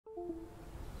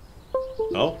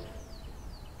No?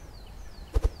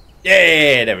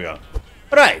 Yeah, there we go.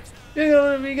 Alright,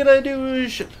 we're gonna do...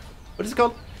 what is it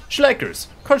called? Schlackers.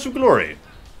 Cards of Glory.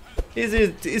 Is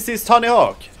this Tony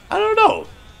Hawk? I don't know.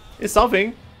 It's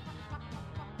something.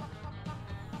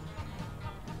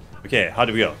 Okay, how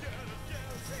do we go?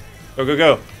 Go, go,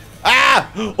 go. Ah!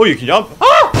 Oh, you can jump.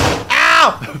 Ah!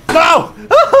 Ow! No!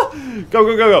 Go,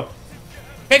 go, go, go.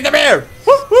 Pick the beer!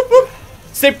 Whoop, whoop, whoop.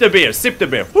 Sip the beer, sip the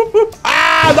beer. Whoop, whoop.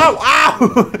 Ah, no! Ow!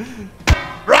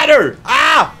 Rudder!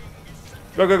 Ah!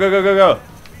 Go, go, go, go, go, go.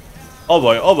 Oh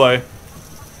boy, oh boy.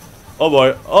 Oh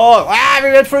boy. Oh, ah,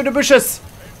 we went through the bushes.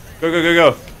 Go, go, go,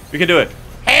 go. We can do it.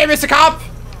 Hey, Mr. Cop!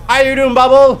 How you doing,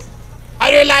 Bubble? How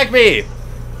do you like me?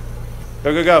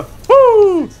 Go, go, go.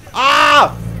 Woo!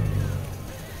 Ah!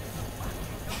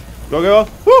 Go, go,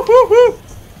 go. Woo, woo, woo.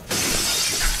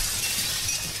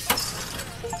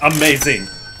 Amazing.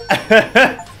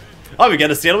 Oh, we get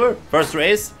a silver. First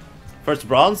race. First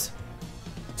bronze.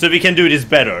 So we can do this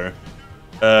better.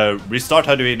 Restart,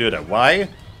 how do we do that? Why?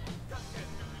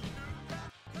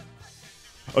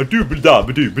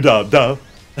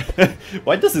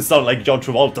 Why does it sound like John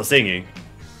Travolta singing?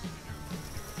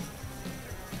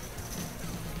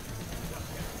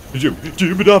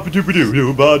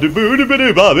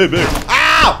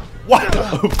 Ah! What?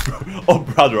 Oh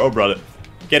brother, oh brother.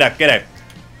 Get up, get up.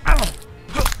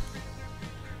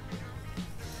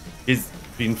 He's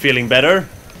been feeling better.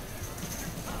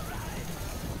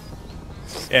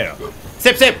 Yeah.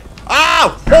 Sip, sip.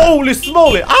 Ah! Holy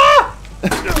smoly! Ah!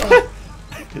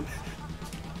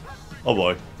 Oh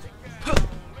boy.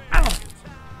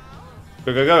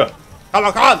 Go, go, go. Come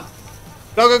on, come on.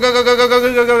 Go, go, go, go, go, go,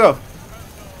 go, go, go, go.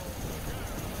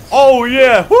 Oh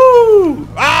yeah. Woo!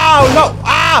 Oh no!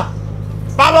 Ah!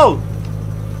 Bubble!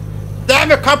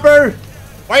 Damn it, Copper!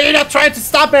 Why are you not trying to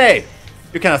stop me?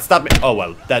 You cannot stop me. Oh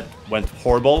well, that went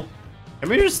horrible. Can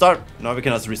we restart? No, we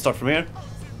cannot restart from here.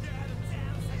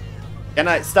 Can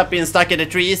I stop being stuck in the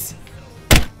trees?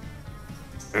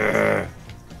 Okay,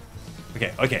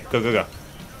 okay, go, go, go.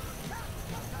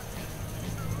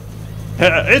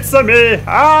 It's a me!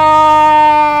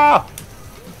 Ah!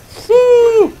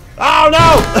 Woo! Oh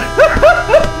no!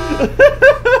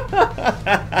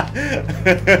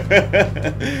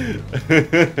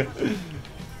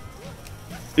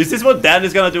 Is this what Dan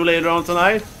is gonna do later on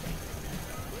tonight?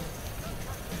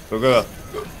 Go, go, go.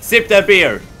 Sip that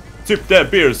beer! Sip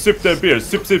that beer, sip that beer,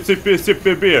 sip, sip, sip, beer, sip,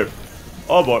 beer, beer.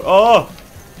 Oh boy, oh!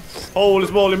 Holy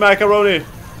smoly macaroni!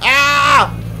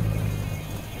 Ah!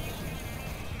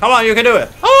 Come on, you can do it!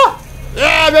 Ah!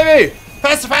 Yeah, baby!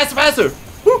 Faster, faster, faster!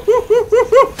 Woo, woo, woo, woo,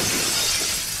 woo.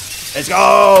 Let's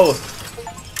go!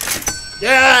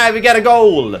 Yeah, we got a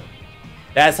gold!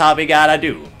 That's how we gotta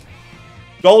do.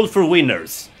 Gold for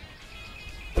winners.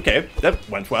 Okay, that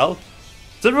went well.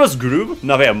 So it was Groove,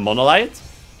 now we have Monolite.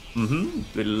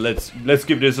 Let's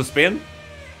give this a spin.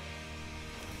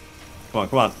 Come on,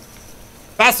 come on.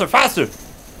 Faster, faster!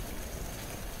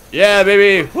 Yeah,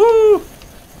 baby! Woo!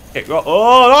 Okay, go.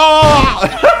 Oh no!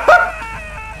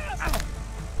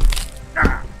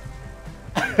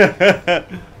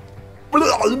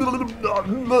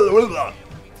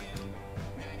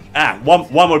 Ah, one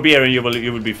more beer and you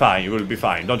will be fine. You will be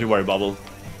fine. Don't you worry, Bubble.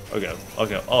 Okay,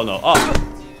 okay. Oh no. Oh.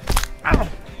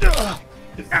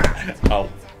 Oh.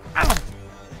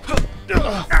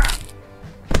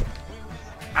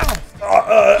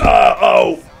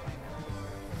 Oh.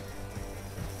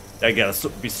 I gotta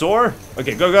be sore.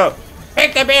 Okay, go, go.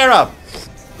 Pick the beer up.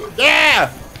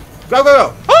 Yeah. Go, go,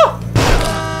 go. Oh.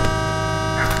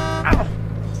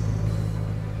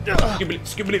 Skibbity,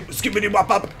 skibbity, skibbity, wop,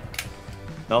 up.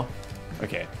 No?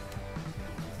 Okay.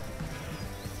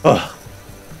 Oh.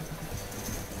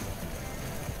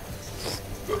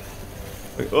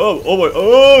 Oh boy.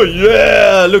 Oh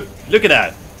yeah. Look at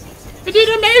that. You did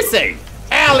amazing.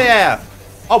 Hell yeah.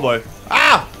 Oh boy.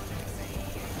 Ah.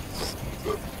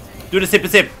 Do the sip,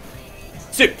 sip.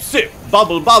 Sip, sip.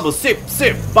 Bubble, bubble, sip,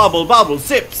 sip. Bubble, bubble,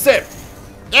 sip, sip.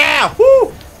 Yeah.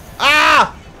 Woo.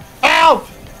 Ah. Help.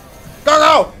 Go,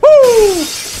 go. Woo.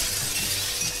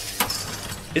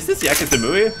 Is this Yakuza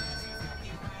movie?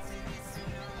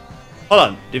 Hold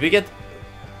on. Did we get...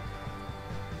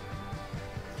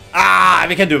 Ah,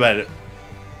 we can do better.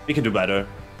 We can do better.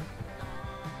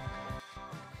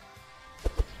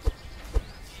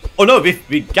 Oh no,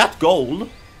 we got gold.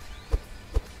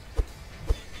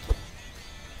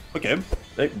 Okay,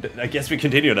 I guess we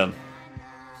continue then.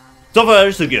 So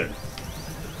far, so good.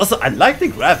 Also, I like the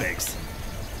graphics.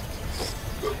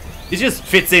 It just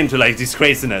fits into like this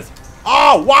craziness.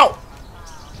 Oh, wow!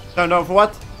 Turned on for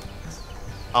what?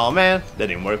 Oh man, that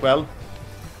didn't work well.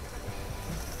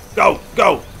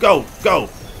 Go, go,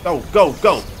 go, go,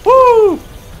 go. Woo!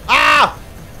 Ah!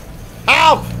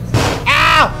 Help!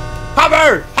 Ah!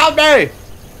 Cover! Help me!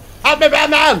 Help me,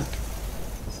 Batman!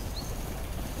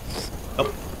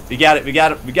 Oh, we got it, we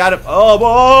got it, we got it. Oh,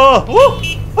 boy! Woo!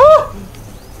 Woo!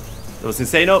 That was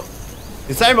insane. Oh,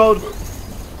 insane mode.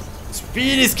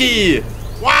 Speed is key.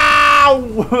 Wow!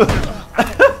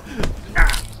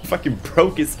 Fucking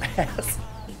broke his ass.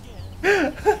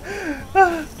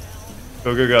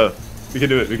 Go, go, go. We can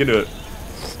do it, we can do it.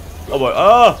 Oh boy,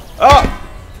 oh! Oh!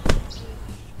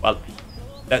 Well,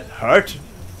 that hurt.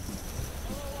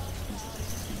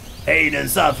 Pain and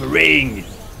suffering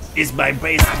is my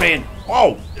base pain.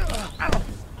 Oh!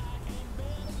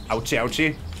 Ouchie,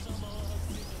 ouchie.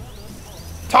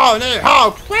 Tony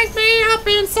Hawk, wake me up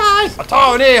inside!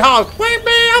 Tony Hawk, wake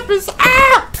me up inside!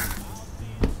 Ah!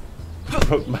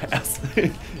 Broke my ass.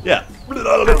 Yeah.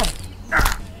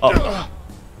 Oh.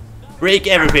 Break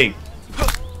everything.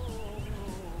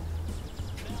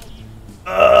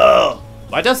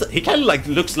 Why does he kind of like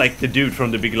looks like the dude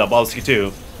from the Big Lebowski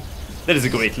too? That is a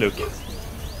great look.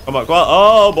 Come on, come on!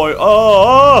 Oh boy! Oh!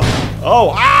 Oh!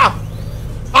 Oh! Ah!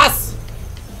 Us!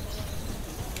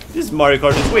 This Mario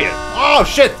Kart is weird. Oh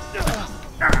shit!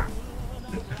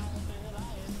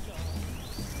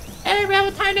 Hey, we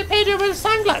have a tiny pigeon with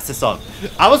sunglasses on.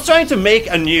 I was trying to make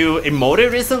a new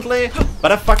emoji recently,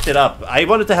 but I fucked it up. I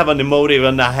wanted to have an emoji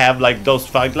when I have like those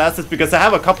sunglasses because I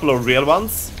have a couple of real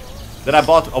ones that I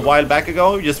bought a while back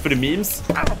ago just for the memes.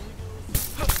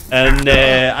 And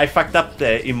I fucked up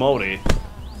the emoji.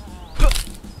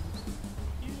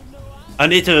 I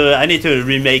need to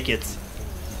remake it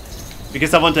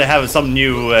because I want to have some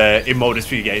new emojis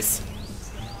for you guys.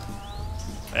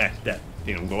 That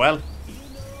didn't go well.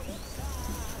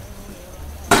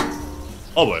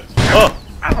 Oh boy! Oh!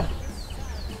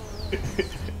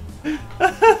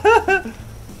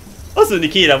 Also,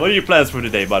 Nikita, what are your plans for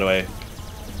today, by the way?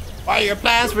 What are your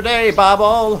plans for today,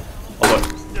 Bubble? Oh boy!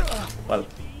 Well,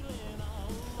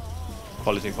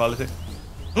 quality, quality.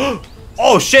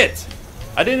 Oh shit!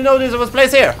 I didn't know this was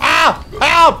placed here. Ah!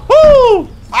 Help! Woo!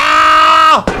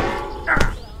 Ah!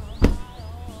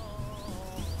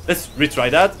 Let's retry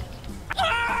that.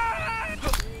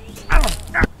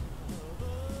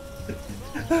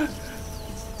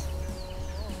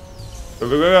 Go,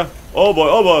 go, go, go. Oh boy,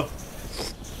 oh boy.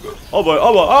 Oh boy,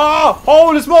 oh boy. Ah!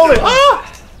 Holy smoly! Ah!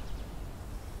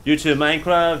 YouTube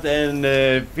Minecraft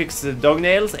and fix the dog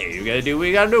nails. Hey, you gotta do what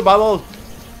you gotta do, Bubble.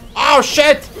 Oh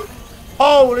shit!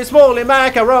 Holy smoly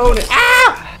macaroni!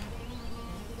 Ah!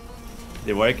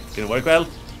 Did it work? Did it work well?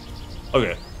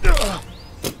 Okay.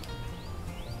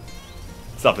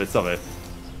 Stop it, stop it.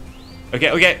 Okay,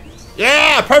 okay.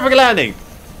 Yeah! Perfect landing!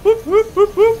 Whoop, whoop,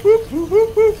 whoop, whoop, whoop,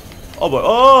 whoop, whoop. Oh boy,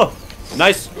 oh!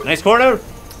 Nice, nice corner.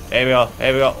 There we go,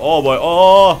 there we go. Oh boy,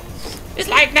 oh! It's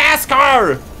like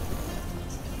NASCAR!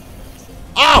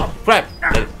 Oh, crap!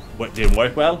 What, didn't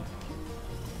work well?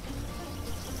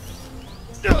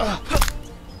 I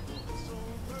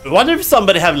wonder if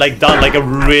somebody have like done like a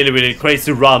really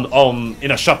crazy run on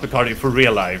in a shopping cart for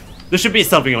real life. There should be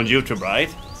something on YouTube,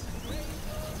 right?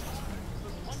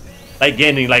 Like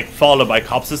getting like followed by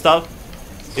cops and stuff.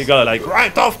 You gotta like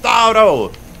right off the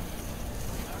auto.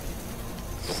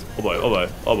 Oh boy, oh boy,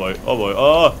 oh boy, oh boy,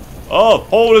 oh, oh,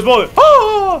 holy smoly,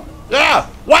 oh, yeah,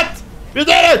 what? You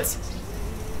did it!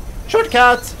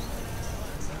 Shortcut.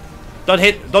 Don't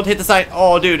hit the sign.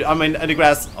 Oh, dude, I'm in the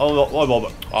grass. Oh, oh, oh,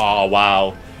 oh, oh,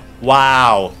 wow,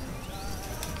 wow.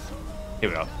 Here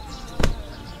we go.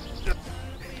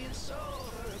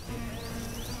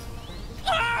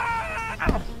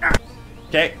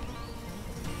 Okay.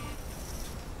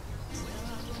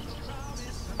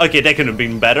 Okay, that could have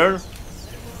been better.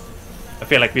 I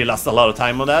feel like we lost a lot of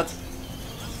time on that.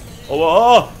 Oh,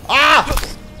 oh, ah!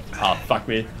 Oh, fuck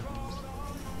me.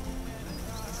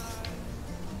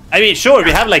 I mean, sure,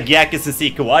 we have like Yakis and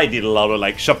CKY did a lot of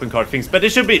like shopping cart things, but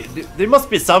there must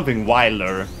be something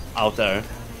wilder out there.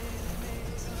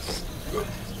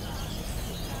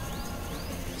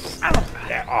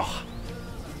 Yeah, oh.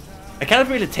 I can't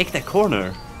really take that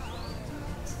corner.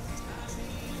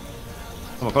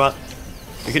 Come on, come on.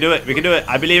 We can do it, we can do it.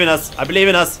 I believe in us, I believe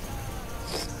in us.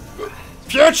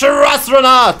 Future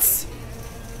astronauts!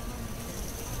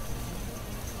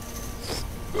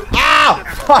 Ah!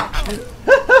 Fuck!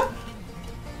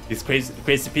 These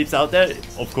crazy peeps out there?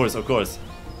 Of course, of course.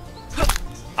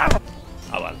 Ah,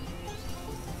 well.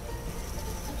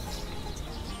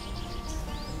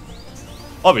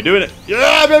 Oh, we're doing it!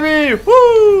 Yeah, baby!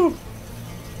 Woo!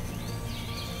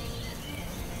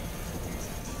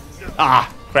 Ah,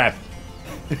 crap.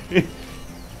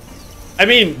 I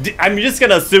mean, I'm just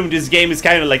gonna assume this game is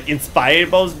kind of like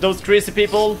inspired by those crazy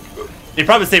people. They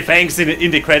probably say thanks in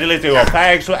the credit list. They go,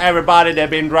 thanks to everybody that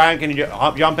been drunk and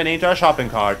jumping into a shopping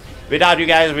cart. Without you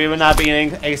guys, we would not be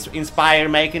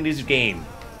inspired making this game.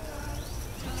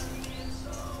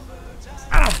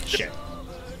 Ah, shit.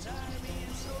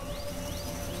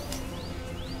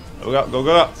 Go, go,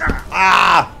 go.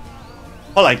 Ah!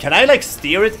 Hold on, can I like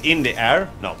steer it in the air?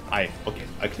 No, okay,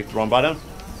 I clicked the wrong button.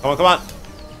 Come on, come on.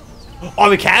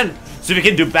 Oh, we can! So we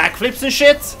can do backflips and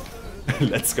shit?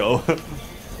 Let's go.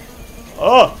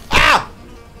 Oh! Ah!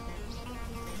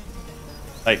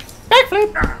 Like,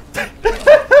 backflip!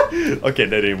 Okay,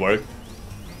 that didn't work.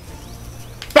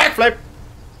 Backflip!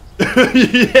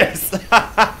 Yes!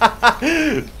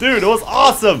 Dude, that was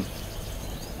awesome!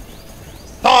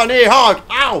 Tony Hawk!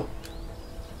 Ow!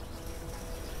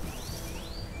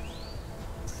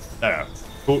 There.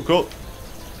 Cool, cool.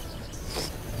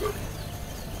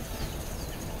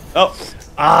 Oh!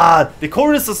 Ah! The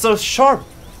corners are so sharp!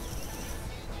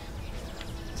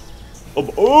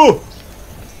 Oh! Oh!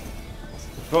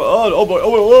 Oh boy!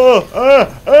 Oh boy!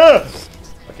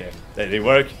 Okay, that didn't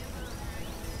work.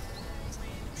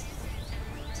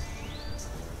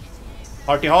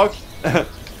 Party Hawk?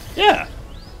 Yeah!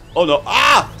 Oh no!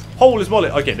 Ah! Holy moly!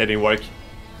 Okay, that didn't work.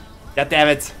 God damn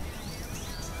it!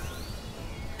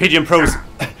 Pigeon Pros.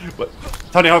 What?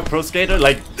 Tony Hawk Pro Skater?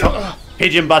 Like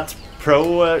Pigeon Butt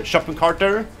Pro shopping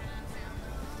carter?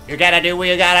 You gotta do what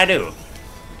you gotta do.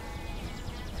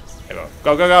 Go,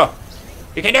 go, go, go!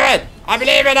 You can do it! I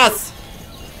believe in us!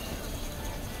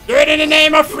 Do it in the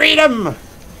name of freedom!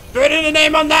 Do it in the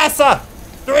name of NASA!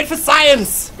 Do it for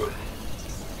science!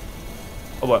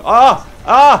 Oh boy! Ah!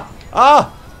 Ah!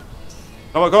 Ah!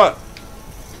 Come on, come on!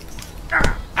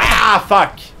 Ah!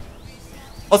 Fuck!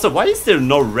 Also, why is there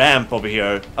no ramp over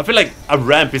here? I feel like a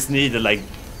ramp is needed, like,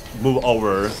 move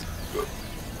over.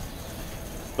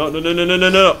 No, no, no, no, no, no,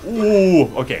 no. Ooh,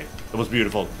 okay. That was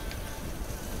beautiful.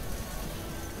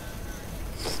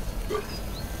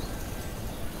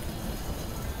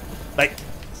 Like...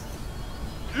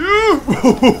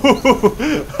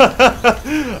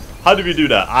 How did we do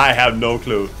that? I have no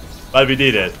clue. But we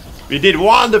did it. We did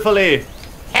wonderfully!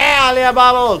 Hell yeah,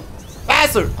 Bubble!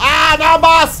 Faster! Ah, no,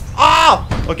 boss! Ah!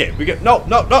 Okay, we get... No,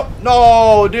 no, no,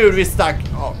 no! Dude, we're stuck.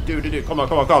 Oh, dude, dude, dude. Come on,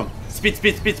 come on, come on. Speed,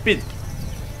 speed, speed, speed.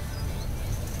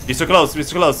 We're so close, we're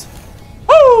so close.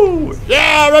 Woo!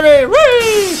 Yeah, baby!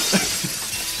 Whee!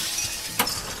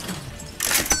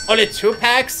 Only 2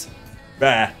 packs?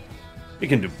 Bah. We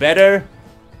can do better.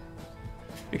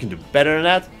 We can do better than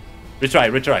that. Retry,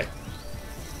 retry.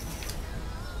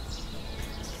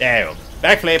 There you go.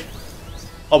 Backflip.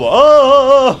 Oh, oh,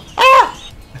 oh, ah!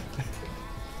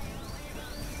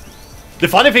 The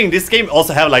funny thing, this game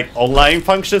also have like online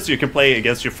functions, so you can play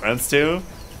against your friends too.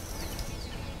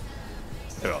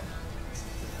 There we go.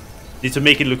 Need to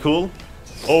make it look cool.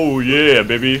 Oh yeah,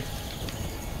 baby.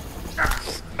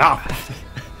 Ah.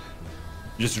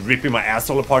 Just ripping my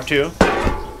asshole apart too.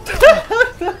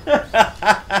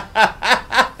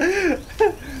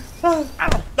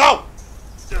 No!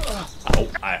 Ow,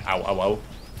 ow, ow, ow.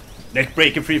 Neck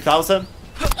breaker 3000.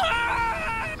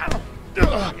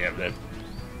 Yeah, man.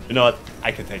 You know what?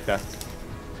 I can take that.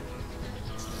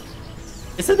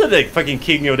 Isn't that the fucking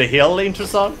King of the Hill intro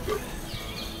song?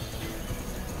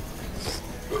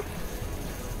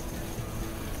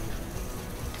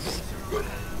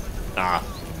 Nah.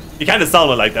 It kind of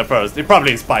sounded like that first. It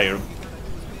probably inspired him.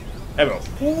 There we go.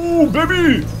 Ooh,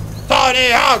 baby!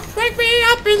 Tony Hawk, wake me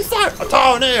up inside! Oh,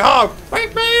 Tony Hawk,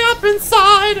 wake me up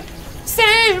inside!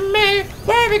 Save me,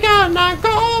 where we gonna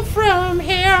go from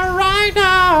here right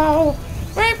now?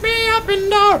 Wake me up in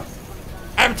the...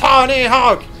 I'm Tony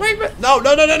Hawk! Wake me... No,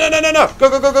 no, no, no, no, no, no, no! Go,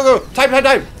 go, go, go, go! Time, time,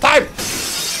 time! Time!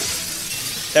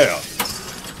 There we go.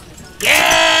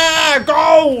 Yeah!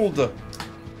 Gold!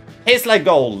 Tastes like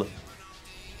gold.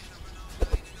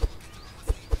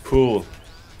 Cool.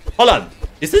 Hold on.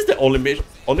 Is this the only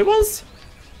ones?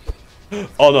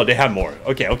 Oh no, they have more.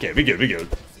 Okay, okay, we good, we good.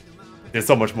 There's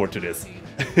so much more to this.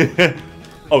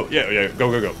 Oh, yeah, yeah, go,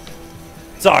 go, go.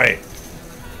 Sorry.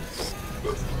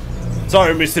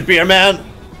 Sorry, Mr. Beer Man.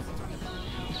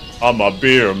 I'm a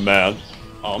beer man.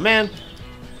 Oh man.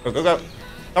 Go, go, go.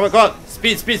 Come on, come on.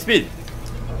 Speed, speed, speed.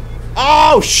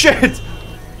 Oh shit!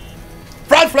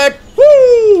 Front flip!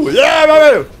 Woo! Yeah,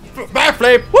 baby! Back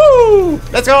flip! Woo!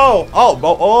 Let's go! Oh,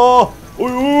 oh, oh!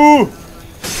 Ooh!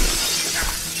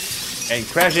 And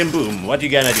crash and boom. What you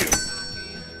gonna do?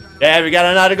 Yeah, we got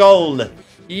another gold.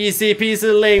 Easy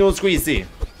peasy, lemon squeezy.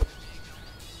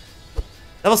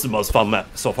 That was the most fun map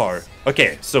so far.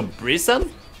 Okay, so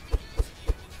Breezen?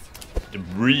 The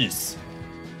breeze.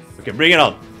 Okay, bring it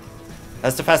on.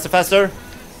 Faster, faster, faster.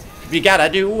 We gotta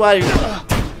do what you...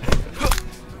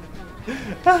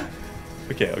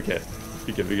 Okay, okay.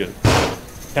 We good, we good.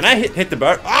 Can I hit the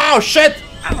bird? Oh, shit!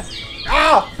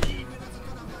 Ah!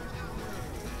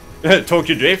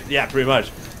 Tokyo Drift? Yeah, pretty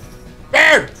much.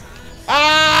 Bird!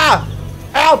 Ah!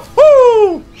 Help!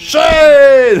 Woo!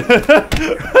 Shit!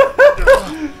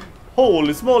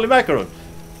 Holy smoly macaron.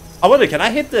 I wonder, can I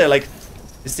hit the, like,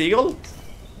 the seagull?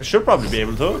 I should probably be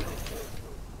able to.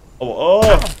 Oh,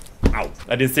 oh! Ow!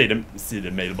 I didn't see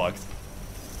the mailbox.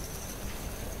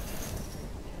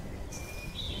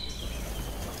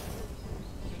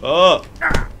 Oh!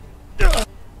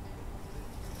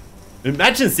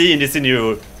 Imagine seeing this in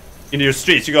your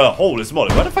streets. You go, holy smoly,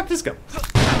 where the fuck this go?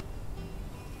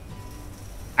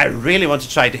 I really want to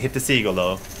try to hit the seagull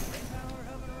though,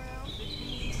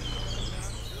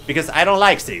 because I don't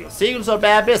like seagulls. Seagulls are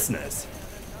bad business.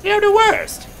 They're the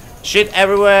worst. Shit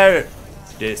everywhere.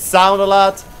 They sound a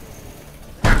lot.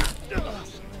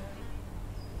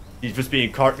 Need for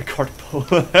speed cart pole.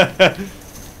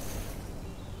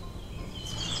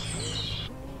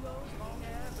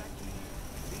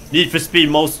 Need for speed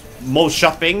most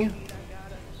shopping.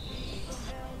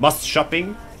 Must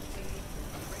shopping.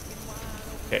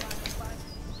 Okay.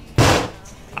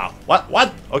 Ow.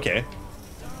 What? Okay.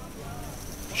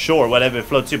 Sure, whatever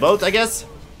floats your boat, I guess.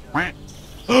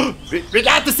 we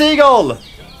got the seagull!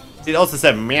 It also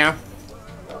said meow.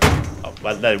 Oh,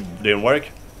 well, that didn't work.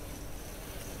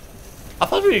 I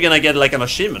thought we were gonna get like an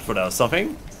achievement for that or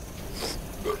something.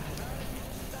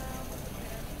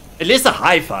 At least a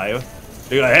high five.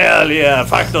 You're like, hell yeah,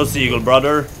 fuck those seagull,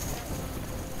 brother.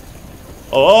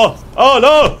 Oh, oh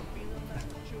no!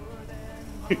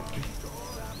 Here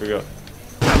we go.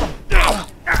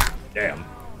 Damn.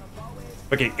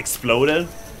 Okay, exploded.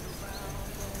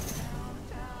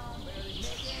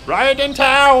 Right in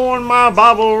town, my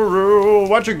bubble rule.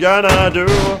 What you gonna do?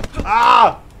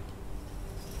 Ah!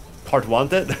 Card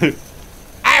wanted?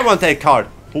 I want that card.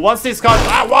 Who wants this card?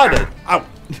 I want it. Ow.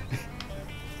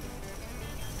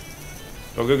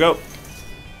 Go, go, go.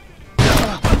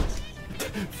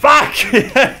 Fuck!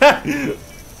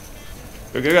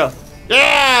 Go, go, go.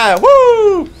 Yeah!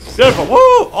 Woo! Beautiful.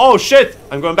 Woo! Oh shit!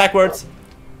 I'm going backwards.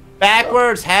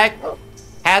 Backwards,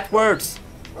 hatwards.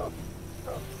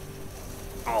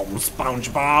 Oh,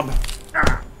 SpongeBob.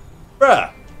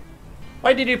 Bruh.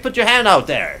 Why did you put your hand out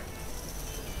there?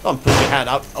 Don't put your hand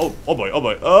out. Oh, oh boy, oh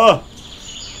boy.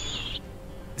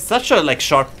 It's such a like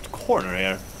sharp corner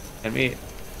here. Can we...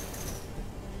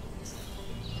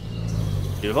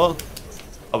 Beautiful.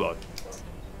 Oh boy.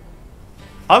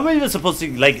 How am I even supposed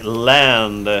to like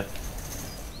land?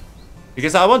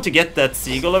 Because I want to get that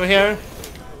seagull over here.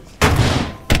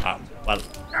 Well,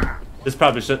 this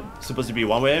probably supposed to be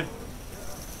one way.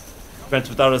 Went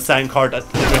without a sign card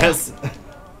address.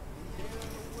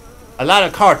 A lot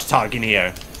of cart talking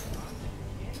here.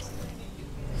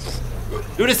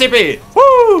 Mississippi!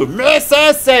 Woo!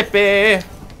 Mississippi!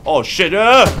 Oh shit!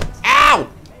 Ow!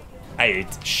 I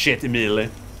ate shit immediately.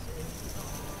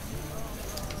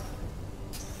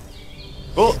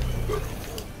 Oh!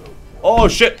 Oh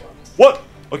shit! What?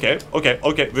 Okay, okay,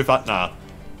 okay. We fought. Nah,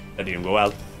 that didn't go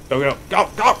well. Go, go, go,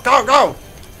 go, go, go!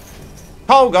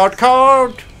 Oh god,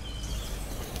 card!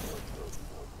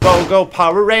 Go, go,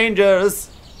 Power Rangers!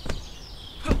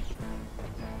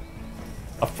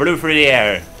 I flew through the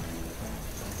air.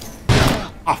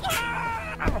 Oh.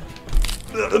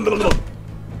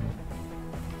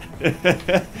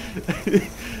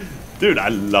 Dude, I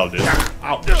love this.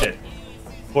 Oh shit.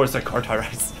 Forza Kart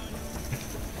Race.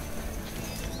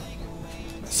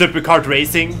 Super Kart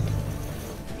Racing.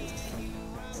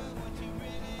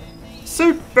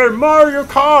 Super Mario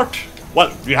Kart.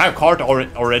 Well, you have kart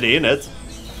already in it.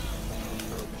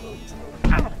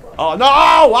 Oh no!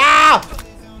 Ah!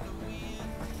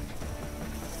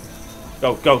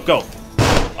 Go, go, go.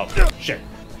 Oh shit.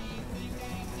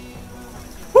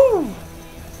 Woo!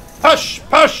 Push,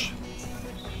 push!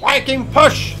 Viking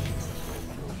push!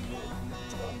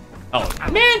 Oh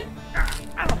man!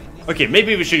 Okay,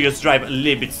 maybe we should just drive a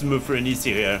little bit smoother and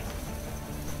easier here.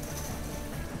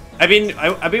 I've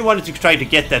been wanting to try to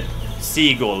get that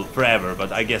seagull forever,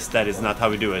 but I guess that is not how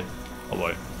we do it. Oh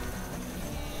boy.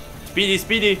 Speedy,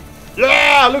 speedy!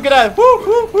 Yeah! Look at that! Woo,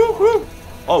 woo, woo, woo!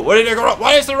 Oh, where did I go?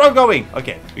 Why is the road going?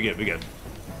 Okay, we good, we good.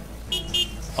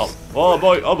 Oh, oh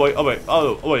boy, oh boy, oh boy,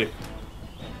 oh boy.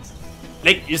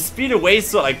 Like, you speed away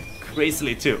so like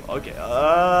crazily too. Okay,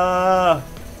 oh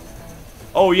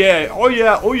yeah, oh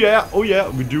yeah, oh yeah, oh yeah,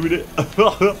 we're doing it.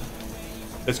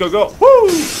 Let's go, go. Woo!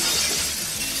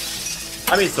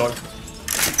 I mean, sword.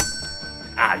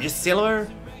 Ah, just silver.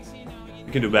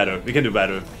 We can do better. We can do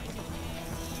better.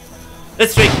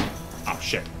 Let's drink. Oh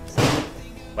shit.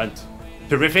 Went.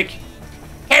 Terrific.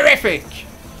 Terrific.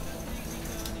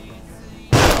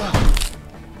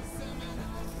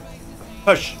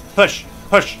 Push, push,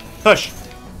 push, push.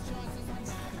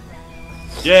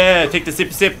 Yeah, take the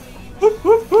sip, sip. Whoop,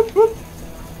 whoop, whoop, whoop.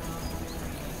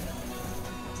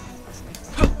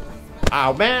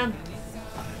 Ow, man.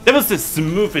 That was the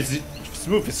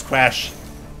smoothest crash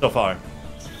so far.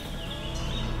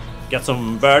 Got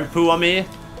some bird poo on me.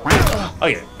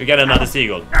 Okay, we got another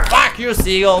seagull. Fuck you,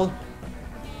 seagull.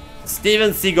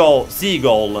 Steven Seagull.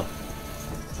 Seagull.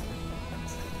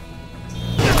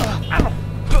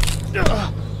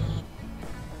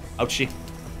 Ouchie.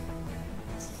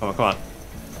 Come on, come on.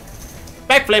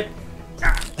 Backflip.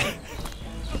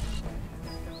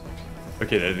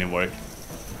 Okay, that didn't work.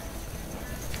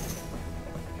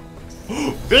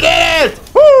 We did it!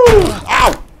 Woo!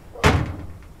 Ow!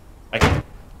 I can't.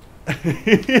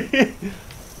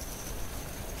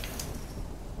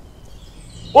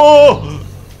 Oh!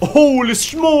 Holy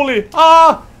schmoly!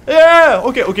 Ah! Yeah!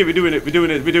 Okay, okay, we're doing it, we're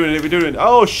doing it, we're doing it, we're doing it.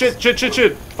 Oh shit, shit, shit,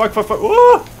 shit! Fuck, fuck, fuck!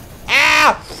 Oh!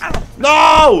 Ah!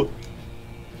 No!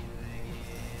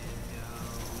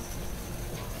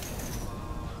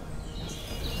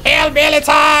 Hillbilly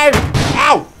time!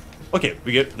 Ow! Okay,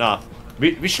 we good. Nah,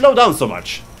 we slow down so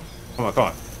much. Come on, come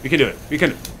on. We can do it. We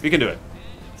can do it.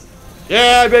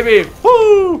 Yeah, baby!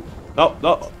 Woo! No,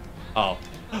 no. Oh,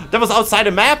 that was outside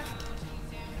the map.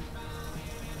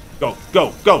 Go,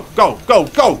 go, go, go, go,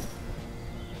 go!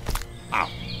 Ow!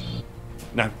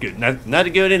 Not good.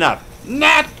 Not good enough.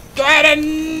 Not good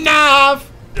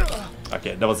enough.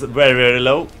 Okay, that was very, very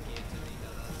low.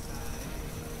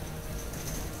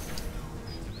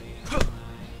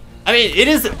 I mean, it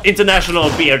is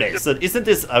International Beer Day, so isn't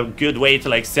this a good way to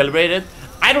like celebrate it?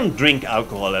 I don't drink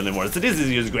alcohol anymore, so this is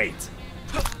just great.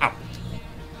 Ow.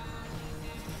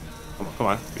 Come on, come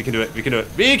on. We can do it. We can do it.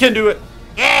 We can do it.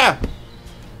 Yeah.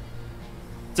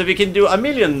 So we can do a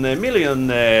million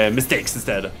mistakes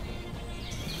instead.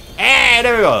 Hey,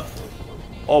 there we go.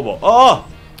 Oh boy. Oh.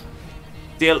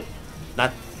 Still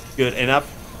not good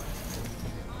enough.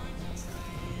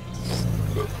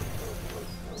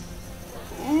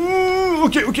 Ooh,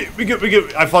 okay, okay, we good, we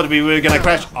good. I thought we were gonna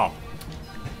crash. Oh.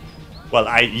 Well,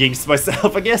 I jinxed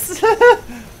myself, I guess.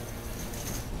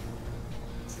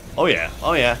 Oh yeah,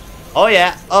 oh yeah, oh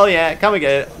yeah, oh yeah. Come and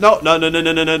get it. No, no, no, no,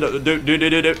 no, no, no, no.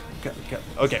 Do.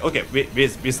 Okay, okay.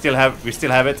 We still have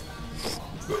it.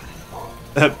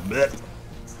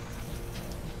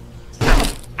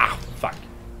 Ah, fuck.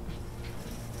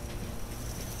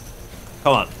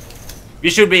 Come on. We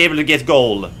should be able to get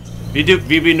gold. We've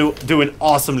been doing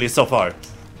awesomely so far.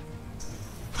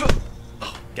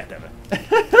 Oh, God damn it.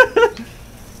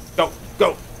 Go,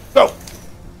 go, go.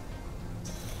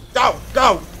 Go,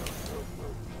 go.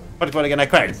 What again? I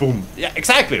cracked. Boom. Yeah,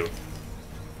 exactly.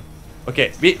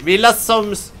 Okay, we lost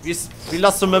some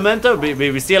momentum.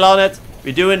 We still on it.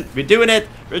 We're doing it. We're doing it.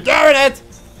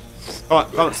 Come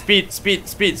on, come on. Speed, speed,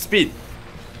 speed, speed.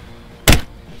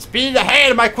 Speed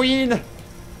ahead, my queen.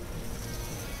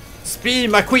 Speed,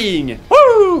 my queen.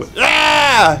 Woo!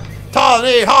 Yeah!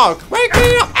 Tony Hawk, wake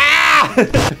me up! Ah!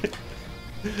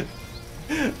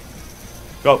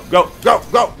 Go, go, go,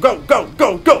 go, go, go,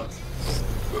 go, go!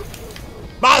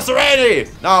 Maserati!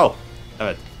 No! Damn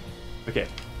it. Okay.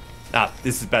 Nah,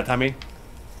 this is bad timing.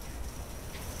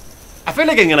 I feel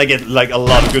like I'm gonna get like a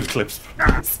lot of good clips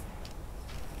from this.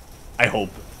 I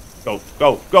hope. Go,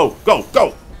 go, go, go,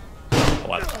 go! Oh,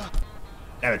 what?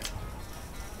 Damn it.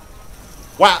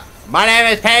 Well, my name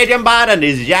is Pigeon Banner and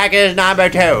this Jack is number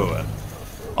 2. Oh,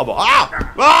 oh,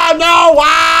 oh no!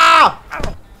 Wow!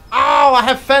 Oh, I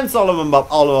have fence all over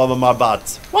my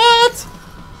butt. What?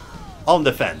 On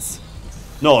the fence.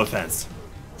 No offense.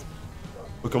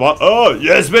 Oh, come on. Oh,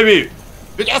 yes, baby.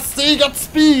 We got speed.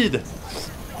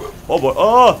 Oh, boy.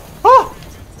 Oh. Oh.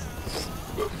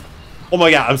 Oh,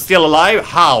 my God. I'm still alive?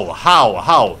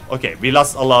 How? Okay, we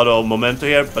lost a lot of momentum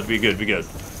here, but we're good. We're good.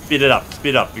 Speed it up. Speed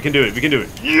it up. We can do it. We can do it.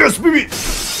 Yes, baby.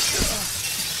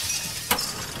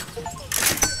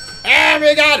 And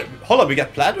we got it. Hold on. We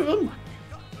got platinum?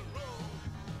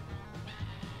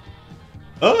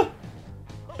 Huh?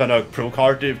 Tony Hawk Pro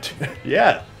card.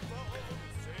 Yeah.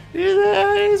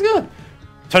 He's good.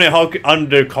 Tony Hawk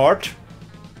undercart.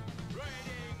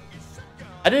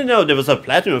 I didn't know there was a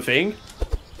platinum thing.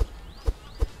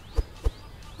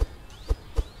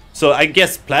 So I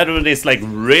guess platinum is like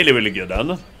really, really good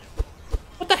then.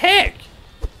 What the heck?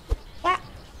 What?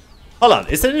 Hold on,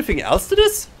 is there anything else to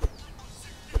this?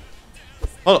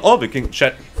 Oh, we can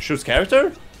choose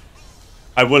character?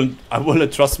 I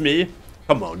wouldn't trust me.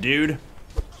 Come on, dude.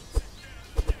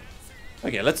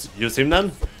 Okay, let's use him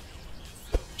then.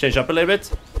 Change up a little bit.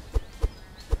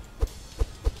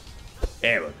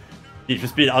 Yeah, Need for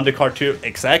Speed Undercard 2.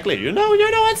 Exactly. You know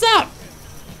what's up.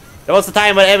 There was a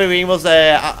time when everything was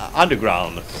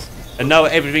underground, and now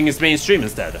everything is mainstream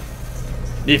instead.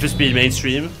 Need for Speed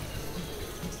mainstream.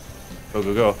 Go,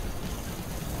 go, go.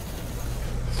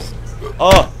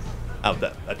 Oh,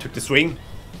 I took the swing.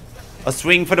 A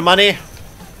swing for the money.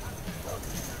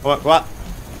 Come on, come on.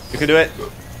 You can do it.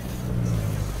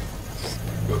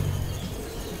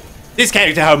 This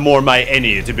character have more my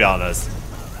any, to be honest.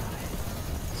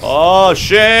 Oh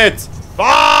shit!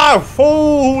 Ah!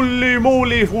 Holy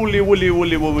moly! Holy woolly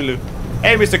woolly woolly!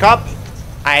 Hey, Mr. Cop.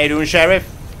 How you doing, Sheriff?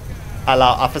 Hello,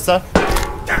 officer.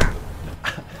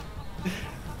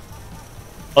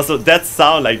 Also, that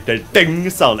sound, like the ding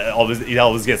sound, it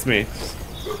always gets me.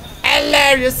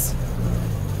 Hilarious!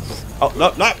 Oh,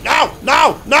 no, no, no,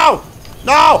 no, no!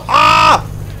 No! Ah!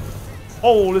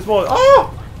 Holy smoke!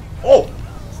 Ah! Oh!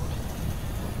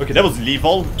 Okay, that was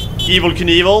lethal. Evil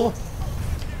Knievel.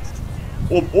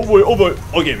 Oh boy, oh boy.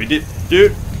 Okay, we did,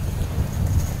 dude.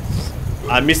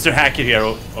 I'm Mr. Hacker here,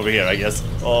 over here, I guess.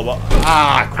 Oh, but,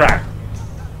 crap.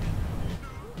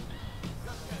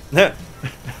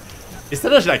 Is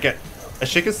that like a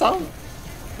chicken sound?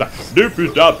 Ah!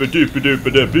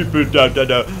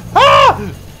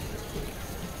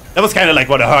 That was kind of like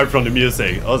what I heard from the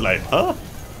music. I was like, huh?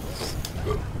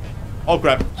 Oh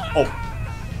crap. Oh.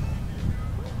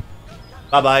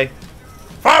 Bye-bye.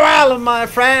 Farewell, my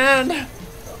friend.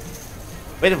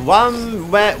 With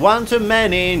one too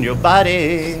many in your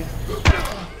body.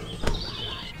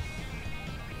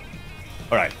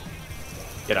 Alright.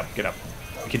 Get up, get up.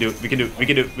 We can do it, we can do it, we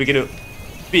can do it, we can do it.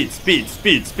 Speed, speed,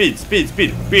 speed, speed, speed,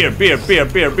 speed. Beer, beer, beer,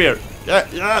 beer, beer. Yeah,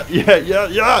 yeah, yeah, yeah,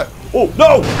 yeah. Oh,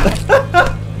 no!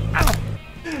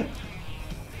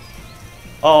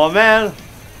 Oh, man.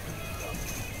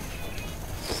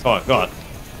 Go on, go on.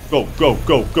 Go, go,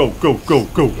 go, go, go, go,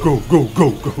 go, go, go,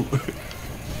 go, go.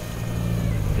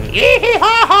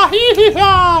 Yee-hee-ha-ha,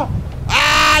 hee-hee-ha!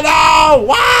 Ah, no!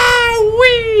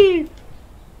 Wow-wee!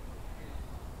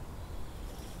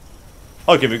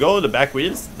 Oh, can we go on the back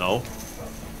wheels? No.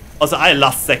 Also, I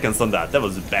lost seconds on that. That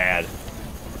was bad.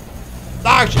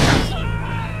 Ah,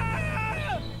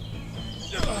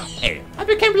 hey, I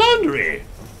became laundry.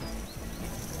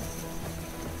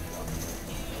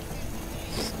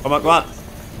 Come on, come on.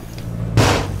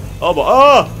 Oh boy,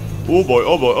 oh! Oh boy,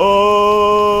 oh boy, oh!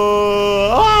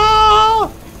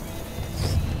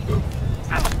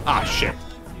 Ah, shit.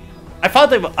 I thought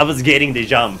that I was getting the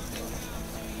jump.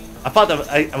 I thought that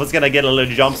I was gonna get a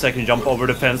little jump so I can jump over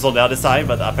the fence on the other side,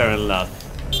 but apparently not.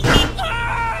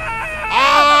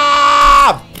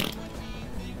 Ah!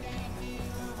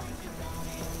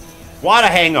 What a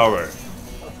hangover.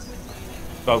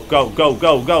 Go, go, go,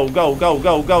 go, go, go, go,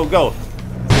 go, go, go.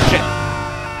 Shit.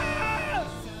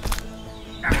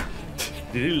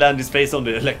 Did he land his face on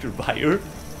the electric wire?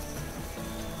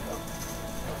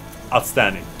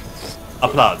 Outstanding.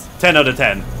 Applause. 10 out of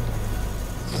 10.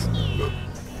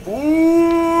 Ooh!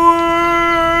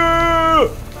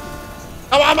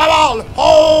 Come on, my ball!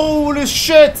 Holy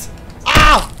shit!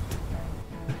 Ah!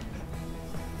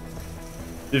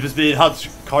 If it's being hot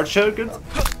card circuit.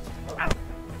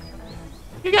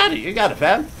 You got it,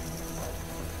 fam.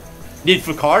 Need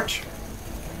for cart.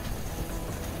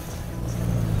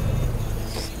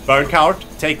 Burn cart,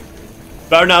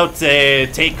 burn out,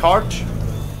 take cart.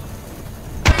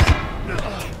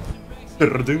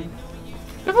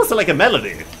 That was like a melody.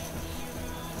 It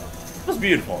was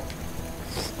beautiful.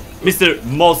 Mr.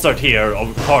 Mozart here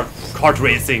of kart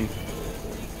racing.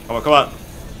 Come on, come on.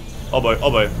 Oh boy,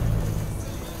 oh boy.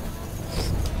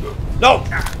 No!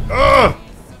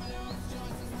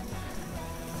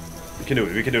 We can do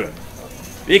it, we can do it.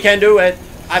 We can do it.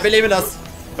 I believe in us.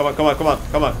 Come on, come on, come on,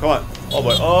 come on, come on. Oh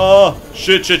boy, oh!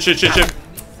 Shit, shit, shit, shit, shit.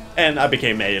 And I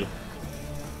became male.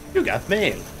 You got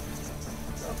mail.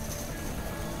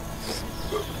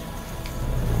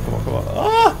 Come on, come on.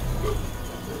 Ah!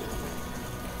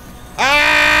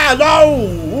 Ah! No!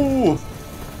 Ooh.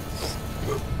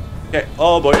 Okay.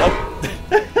 Oh boy. Oh.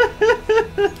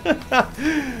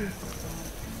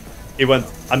 It went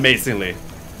amazingly.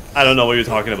 I don't know what you're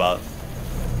talking about.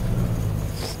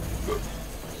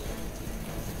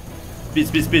 Speed,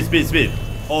 speed, speed, speed, speed.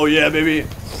 Oh yeah, baby.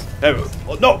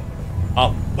 Oh no.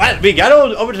 Well, we got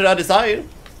over to the other side.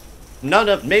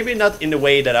 Maybe not in the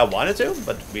way that I wanted to,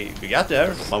 but we got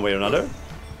there one way or another.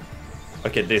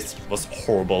 Okay, this was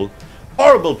horrible.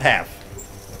 Horrible path.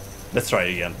 Let's try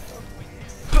it again.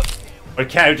 Our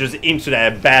characters into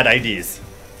their bad ideas.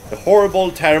 The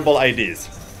horrible, terrible ideas.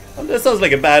 Well, that sounds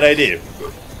like a bad idea.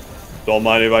 Don't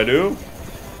mind if I do.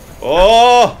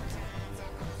 Oh!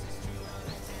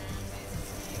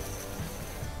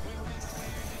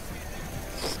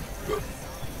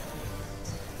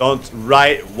 Don't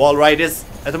wall ride this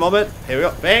at the moment. Here we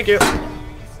go. Thank you.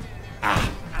 Ah.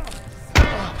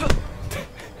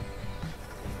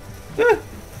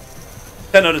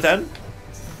 10 out of 10.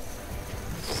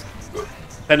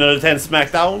 10 out of 10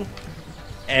 smackdown.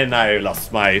 And I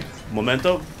lost my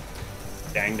momentum.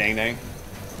 Dang, dang, dang.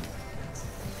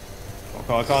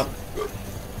 Come on, come on.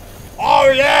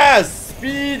 Oh yes!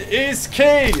 Speed is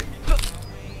king!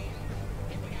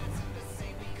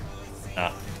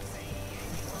 Ah.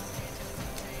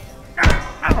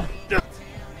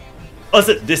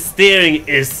 Also, the steering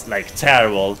is like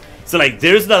terrible. So like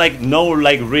there's not like no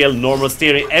like real normal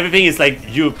steering. Everything is like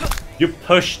you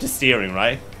push the steering,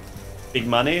 right? Big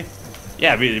money.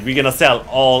 Yeah, we're gonna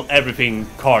sell everything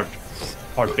cart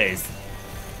based.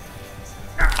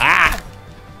 Ah!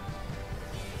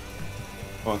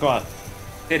 Come on, come on.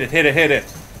 Hit it, hit it, hit it.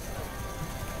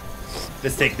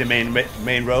 Let's take the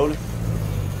main road.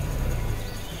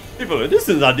 People, this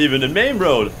is not even the main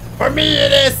road. For me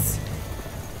it is!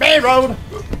 Main road!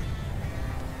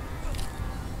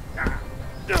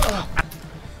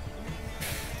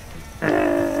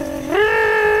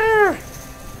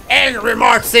 Angry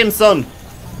Mark Simpson!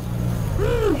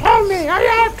 Help me, I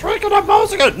am tricking a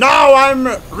bicycle! No, I'm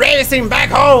racing back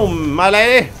home, my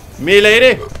lady! Me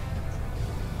lady!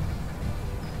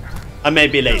 I may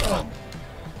be late.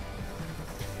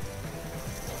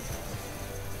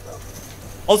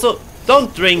 Also,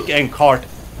 don't drink and cart.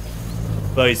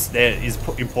 But that is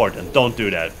important. Don't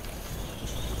do that.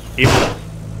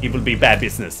 It will be bad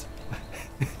business.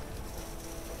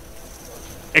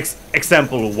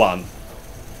 Example 1.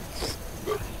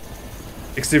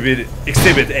 Exhibit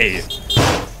A.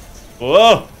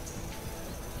 Whoa!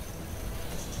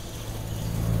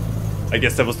 I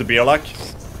guess that was the beer luck.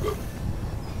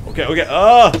 Okay, okay.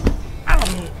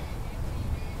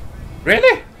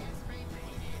 Really?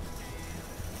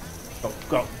 Go,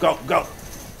 go, go, go.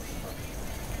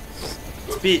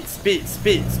 Speed, speed,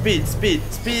 speed, speed, speed.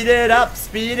 Speed it up,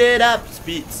 speed it up.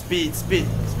 Speed, speed, speed.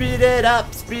 Speed it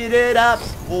up, speed it up.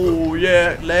 Oh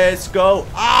yeah, let's go.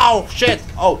 Oh shit.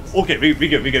 Oh, okay, we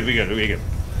good, we good, we good, we good.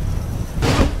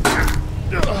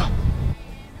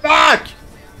 Fuck!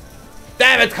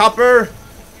 Damn it, Copper!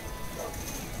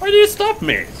 Why do you stop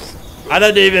me? I'm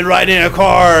not even riding a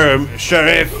car,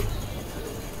 Sheriff.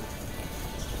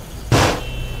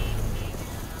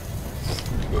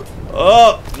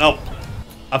 Oh, no.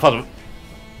 I thought...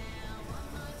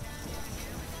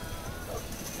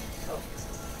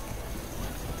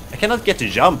 I cannot get to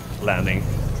jump landing.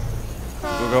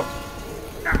 Go,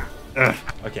 go.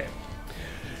 Okay.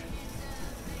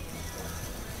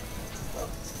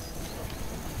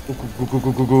 Go, go,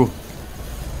 go, go, go.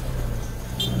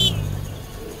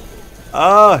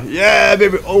 Ah, yeah,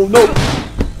 baby. Oh, no.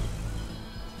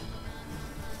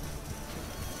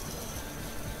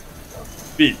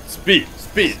 Speed, speed,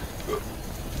 speed.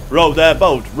 Row that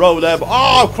boat, row that boat.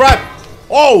 Oh, crap.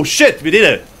 Oh, shit, we did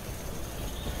it.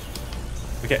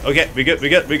 Okay, okay, we good, we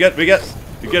good, we good, we good.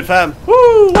 We good, fam.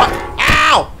 Woo!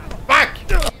 Ow! Fuck!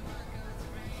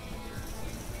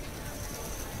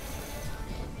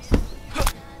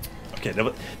 Okay,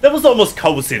 that was almost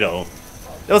cozy, though.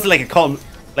 That was like a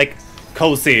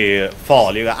cozy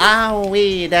fall. You go, ow,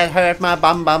 wee, that hurt my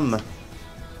bum bum.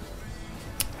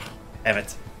 Damn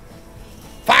it.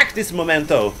 Fuck this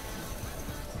memento.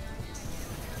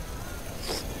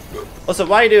 Also,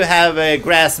 why do you have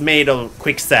grass made of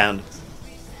quicksand?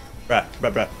 Bruh,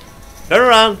 bruh, bruh. Turn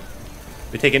around.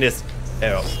 We're taking this.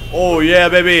 There we go. Oh yeah,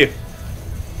 baby.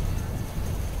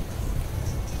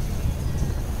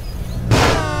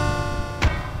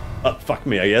 Oh, fuck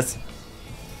me, I guess.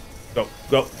 Go,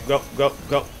 go, go, go,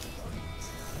 go.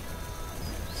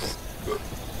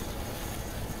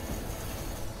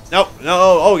 No,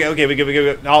 no, okay, okay, we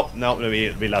good. No, no,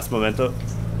 we lost momentum.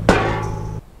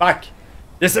 Fuck.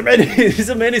 There's so many, there's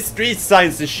so many street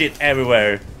signs and shit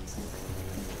everywhere.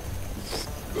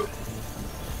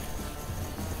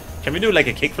 Can we do like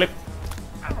a kickflip?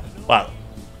 Wow.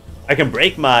 I can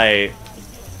break my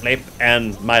flip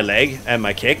and my leg and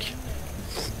my kick.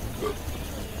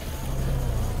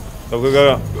 Go, go,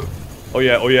 go. Oh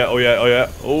yeah, oh yeah, oh yeah, oh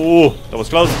yeah. Oh, that was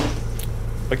close.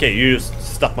 Okay, you just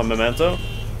stopped my memento.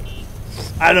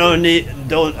 I don't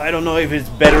know if it's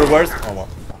better or worse. Oh well,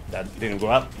 that didn't go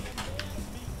up.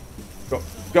 Go,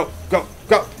 go, go,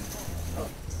 go.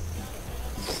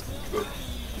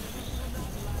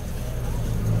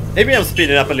 Maybe I'm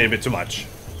speeding up a little bit too much.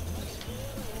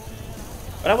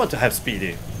 But I want to have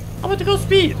speedy. I want to go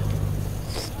speed.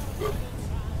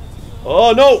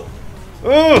 Oh no!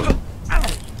 Ugh.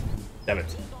 Damn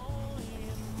it.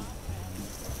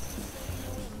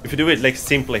 If you do it like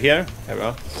simply here, there we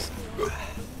go.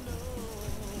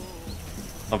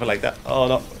 Something like that. Oh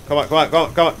no. Come on, come on, come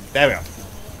on, come on. There we go.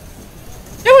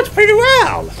 That went pretty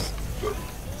well.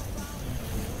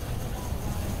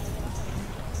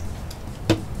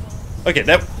 Okay,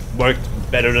 that worked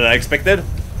better than I expected.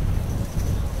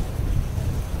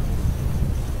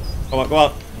 Come on, come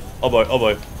on. Oh boy, oh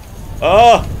boy.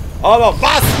 Oh! Oh no,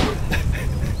 pass!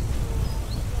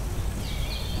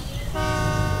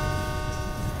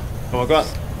 Come on, come on.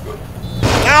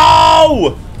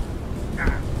 No!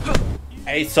 I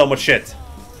ate so much shit.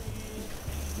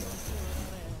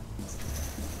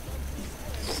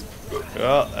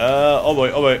 Oh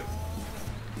boy, oh boy.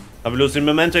 I'm losing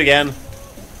momentum again.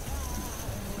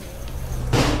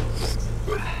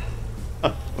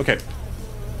 Oh, okay.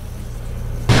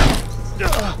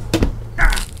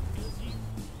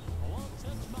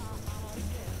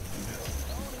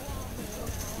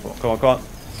 Come on, come on.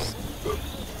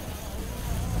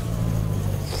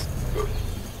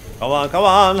 Come on, come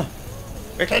on.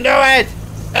 We can do it!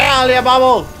 Earlier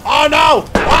bubble! Oh no!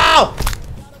 Wow!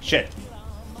 Shit.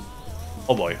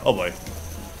 Oh boy, oh boy.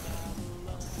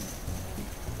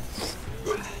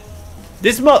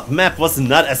 This map was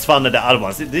not as fun as the other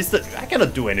ones. I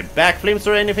cannot do any backflips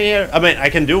or anything here. I mean, I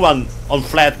can do one on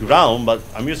flat ground, but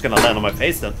I'm just gonna land on my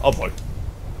face then. Oh boy.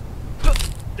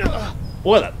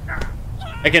 Look at that.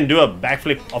 I can do a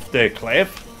backflip off the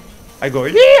cliff. I go,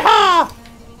 yeehaw!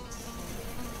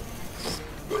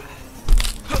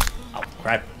 Oh,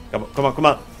 crap. Come on, come on, come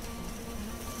on.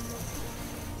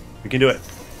 We can do it.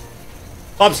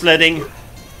 Bobsledding.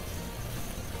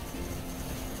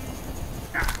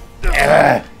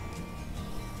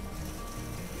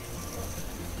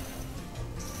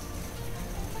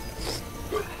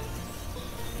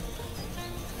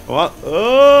 Come on.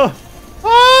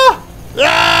 Ah!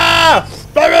 Yeah!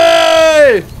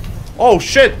 Baby! Oh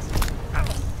shit!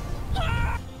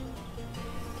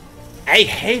 I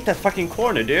hate that fucking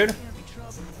corner, dude.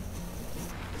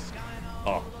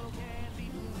 Oh.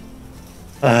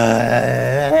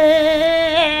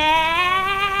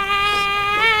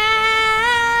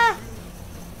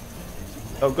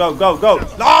 Go, go, go, go!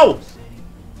 No!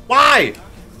 Why?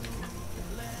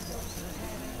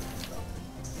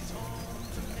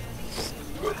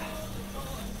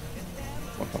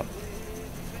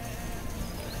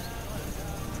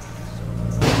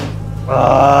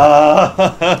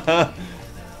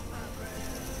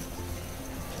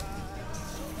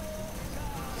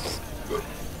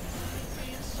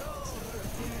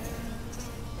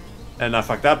 And I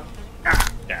fucked up.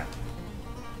 Yeah.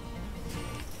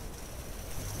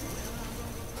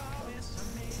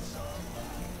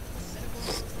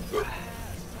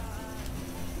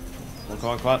 Come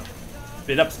on, come on.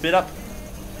 Speed up, speed up.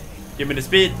 Give me the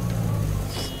speed.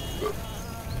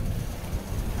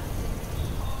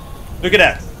 Look at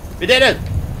that. We did it.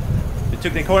 We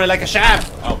took the corner like a champ.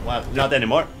 Oh, well, not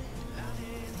anymore.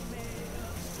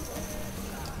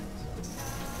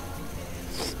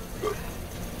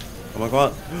 Come on, come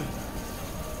on.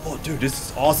 Oh, dude, this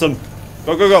is awesome.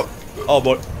 Go, go, go. Oh,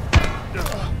 boy.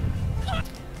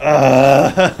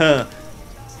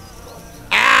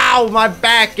 Ow, my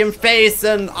back and face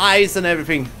and eyes and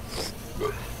everything.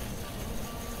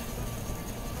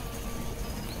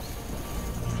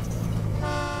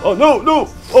 Oh, no, no.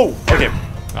 Oh, okay.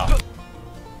 Oh.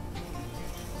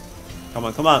 Come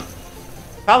on, come on.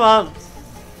 Come on.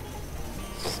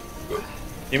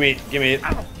 Give me it.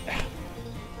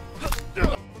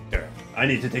 I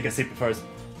need to take a sip first.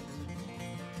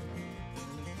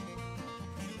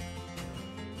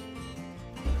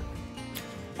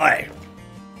 Alright.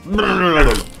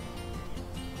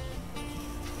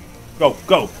 Go,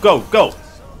 go, go, go.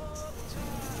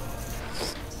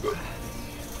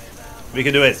 We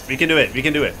can do it. We can do it. We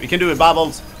can do it. We can do it,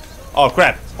 Bubbles. Oh,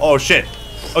 crap. Oh, shit.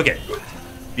 Okay.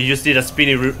 We just did a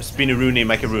spinny Rooney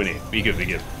macaroni. Be good, be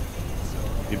good.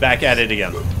 Be back at it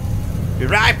again. Be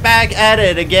right back at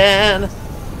it again.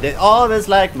 They always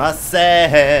like my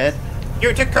set.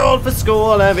 You're too cold for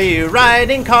school and be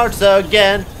riding carts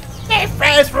again. Stay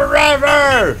friends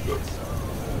forever.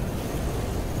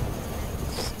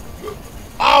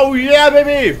 Oh yeah,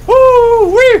 baby.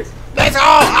 Woo wee. Let's go.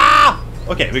 Ah.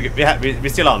 Okay, we're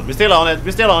still on. We're still on it.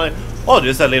 We're still on it. Oh,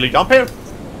 there's a little jump here.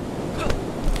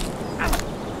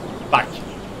 Back.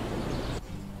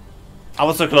 I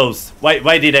was so close.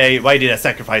 Why did I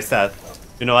sacrifice that?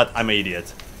 You know what? I'm an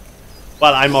idiot.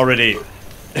 Well, I'm already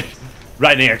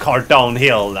riding a cart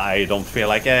downhill. I don't feel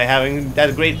like having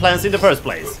that great plans in the first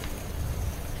place.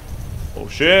 Oh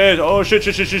shit. Oh shit,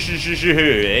 shit, shit, shit, shit, shit,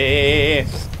 shit.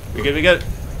 We good, we good.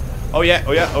 Oh yeah,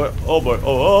 oh yeah, oh boy,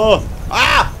 oh.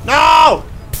 Ah, no!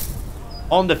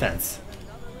 On the fence.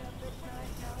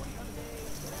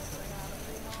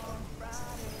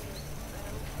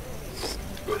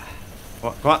 Come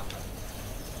on, come on.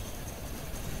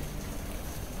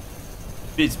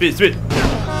 Speed, speed, speed.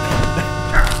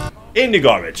 In the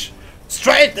garbage.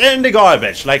 Straight in the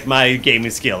garbage, like my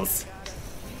gaming skills.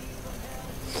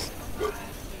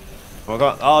 Oh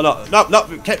god, oh no, no, no,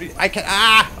 I can't,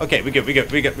 ah! Okay, we good, we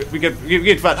good, we good, we good, we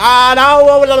good, fun. Ah,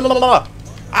 no!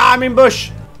 Ah, I'm in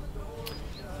bush.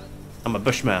 I'm a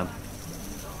bushman.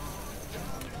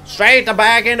 Straight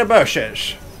back in the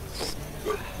bushes.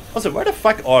 Also, where the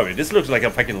fuck are we? This looks like a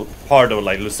fucking part of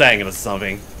like Los Angeles or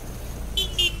something.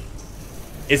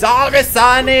 It's always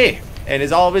sunny and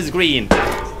it's always green.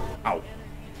 Ow.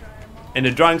 And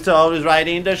the drunks are always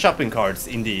riding the shopping carts,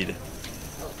 indeed.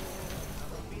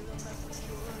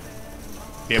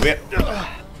 Here we go.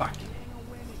 Fuck.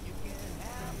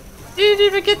 Didn't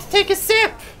even get to take a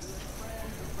sip.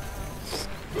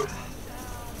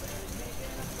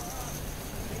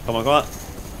 Come on, come on.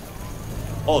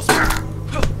 Awesome.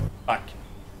 Fuck.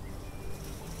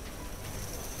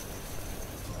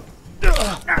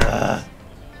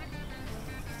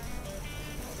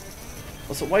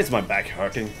 Also, why is my back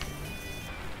hurting?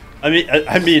 I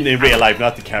mean in real life,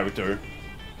 not the character.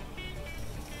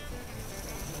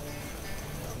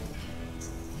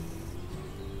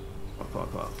 Come on,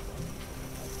 come on.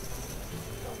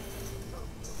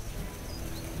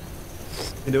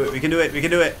 We can do it, we can do it, we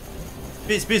can do it.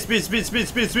 Speed, speed, speed, speed, speed,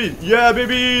 speed, speed. Yeah,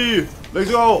 baby! Let's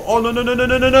go! Oh, no, no, no, no,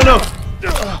 no, no, no, no!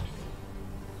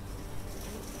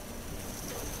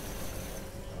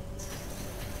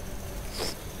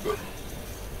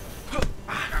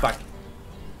 Ah, fuck.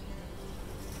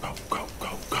 Go, go,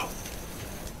 go, go.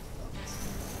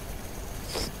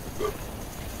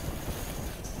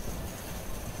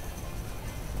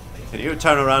 Can you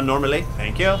turn around normally?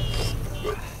 Thank you.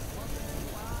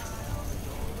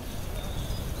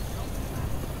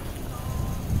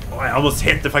 I almost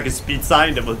hit the fucking speed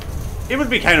sign. It would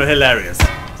be kind of hilarious.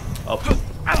 Oh.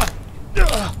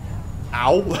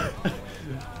 Ow.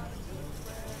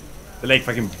 The leg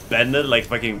fucking bended like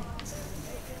fucking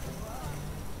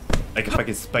a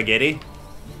fucking spaghetti.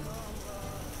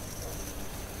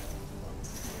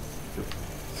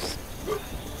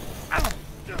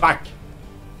 Fuck.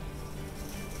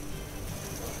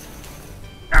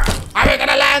 Are we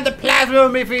gonna land the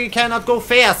platform if we cannot go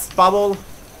fast, Bubble?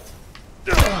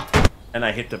 And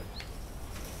I hit the...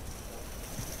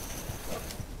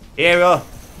 Here we go.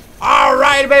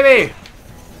 Alright, baby!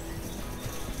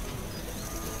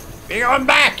 We're going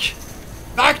back!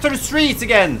 Back to the streets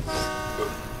again!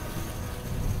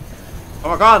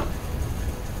 Oh my god!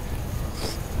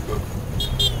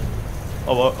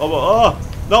 Oh, oh,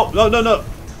 no, no, no, no!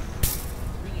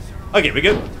 Okay, we're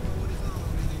good.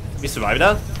 We survived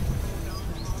that.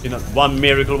 In one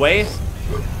miracle way.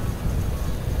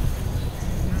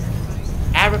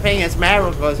 Everything is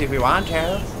miracles if we want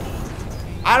to.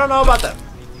 I don't know about that.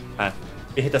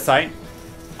 We hit a sign.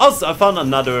 Also, I found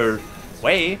another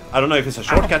way. I don't know if it's a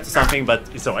shortcut to something, but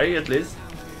it's a way at least.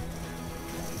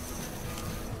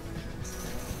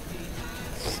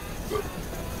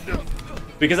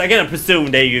 Because I gotta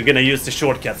presume that you're gonna use the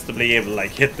shortcuts to be able to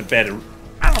like hit the better.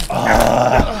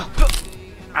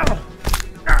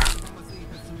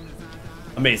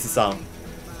 Amazing sound.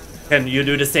 Can you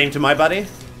do the same to my body?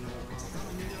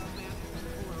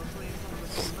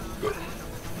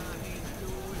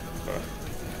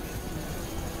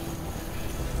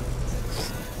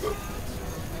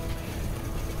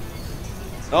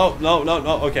 No, no, no,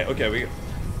 no. Okay, okay, we. Oh,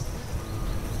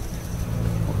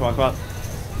 come on, come on.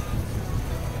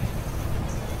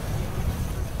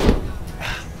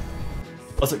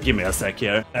 Also, give me a sec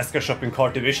here. NASCAR shopping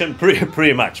cart division,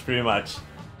 pretty much.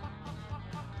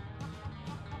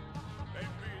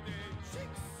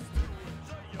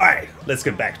 All right, let's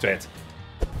get back to it.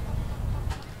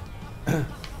 Go,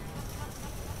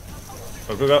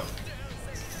 go, go.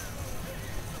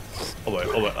 Oh boy,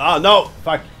 oh boy. Ah, no,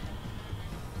 fuck.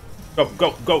 Go,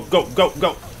 go, go, go, go,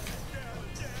 go.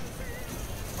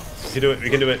 We can do it, we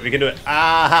can do it, we can do it.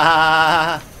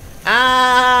 Ah!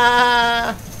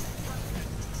 Ah!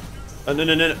 Oh, no,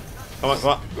 no, no, no. Come on, come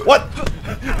on. What?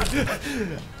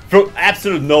 From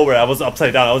absolute nowhere, I was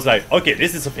upside down. I was like, okay,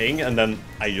 this is a thing. And then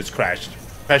I just crashed.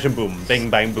 Crash and boom. Bang,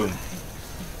 bang, boom.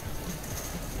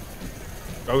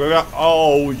 Go, go, go.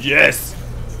 Oh, yes.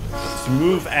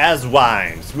 Smooth as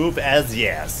wine. Smooth as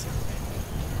yes.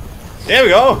 There we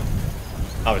go.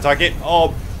 Now we're talking.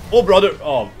 Oh, oh, brother.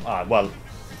 Oh, well.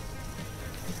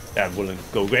 That wouldn't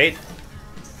go great.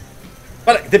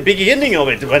 But like, the beginning of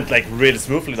it went like really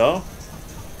smoothly though.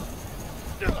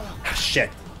 Ah, shit.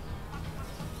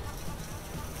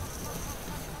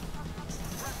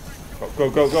 Go, go,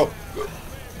 go, go.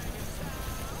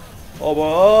 Oh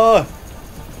boy.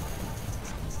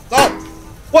 Oh!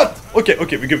 What? Okay,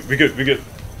 okay, we're good, we're good, we're good.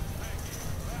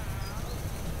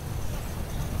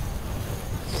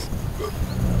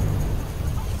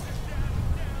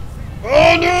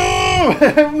 Oh no!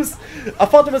 I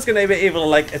thought I was gonna be able to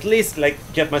like at least like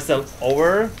get myself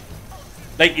over.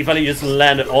 Like if I just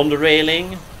landed on the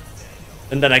railing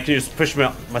and then I can just push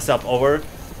myself over.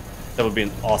 That would be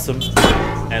an awesome.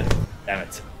 And damn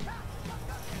it.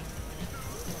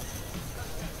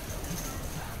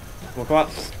 Come on, come on.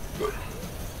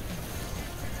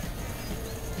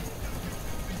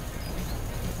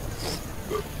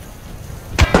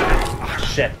 Ah,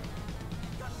 shit.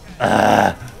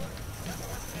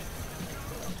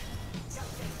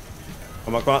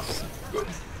 Come on, come on.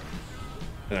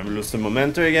 And I'm losing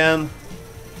momentum again.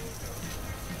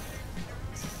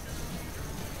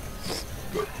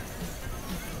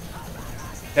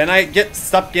 Can I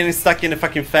stop getting stuck in the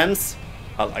fucking fence?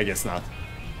 Well, I guess not.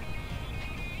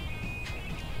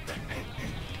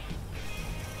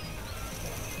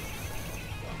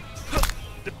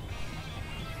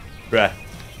 Bruh.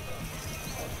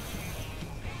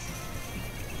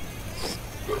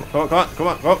 Come on, come on, come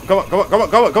on, come on, come on, come on, come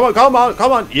on, come on, come on, come on,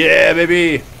 come on. Yeah,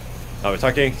 baby. Now we're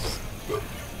talking.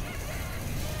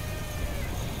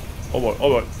 Oh boy,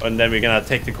 oh boy. And then we're gonna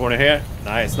take the corner here.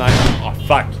 Nice, nice. Oh,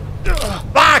 fuck.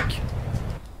 Fuck!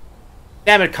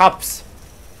 Damn it, cops.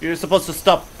 You're supposed to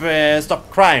stop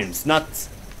crimes, not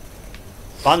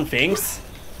fun things.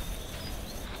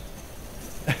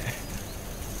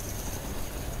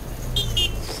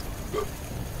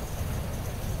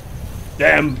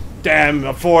 Damn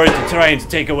authority trying to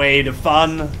take away the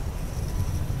fun.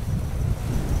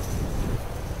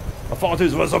 I thought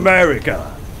this was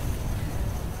America.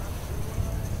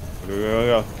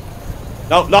 Go.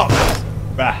 No, no.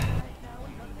 Bah.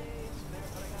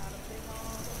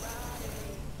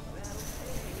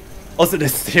 Also, the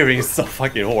steering is so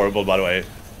fucking horrible, by the way.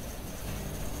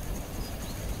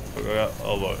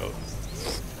 Oh boy.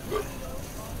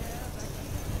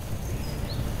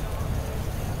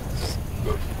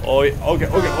 Oh, okay.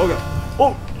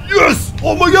 Oh, yes!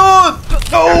 Oh my god!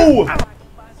 No!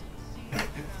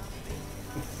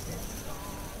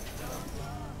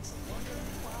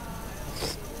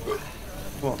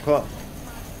 Come on. Come on.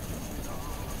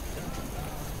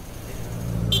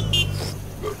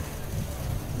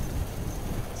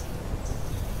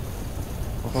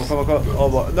 Oh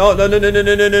boy. No. No.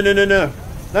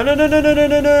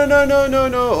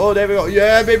 Oh, there we go.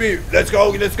 Yeah, baby. Let's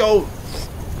go.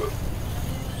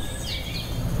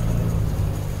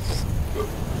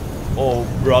 Oh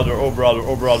brother.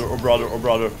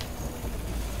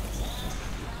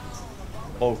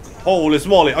 Oh, holy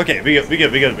smoly. Okay, we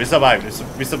good. We survived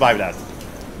that.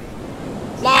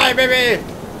 Fly, baby.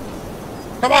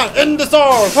 Come on, in the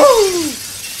store. Woo!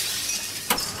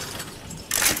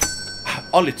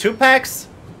 Only 2 packs?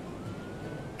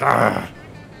 Alright,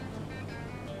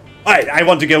 I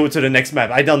want to go to the next map.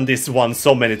 I've done this one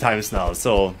so many times now,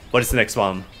 so what is the next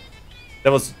one?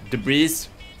 That was Debris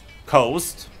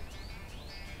Coast.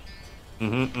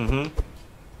 Damn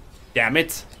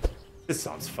it. This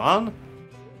sounds fun.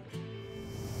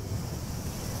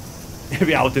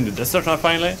 We're out in the desert now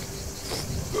finally.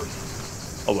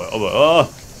 Oh boy. Oh.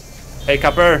 Hey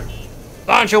Copper.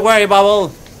 Don't you worry,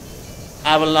 Bubble.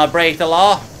 I will not break the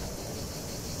law.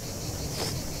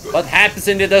 What happens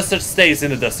in the desert stays in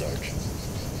the desert.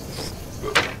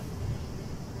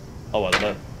 Oh well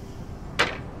then.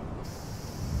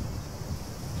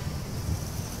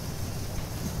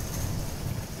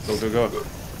 Go.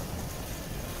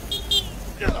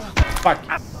 Fuck.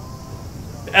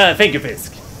 Thank you,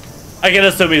 Fisk. I can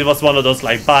assume it was one of those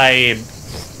like buy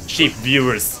cheap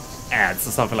viewers ads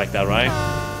or something like that, right?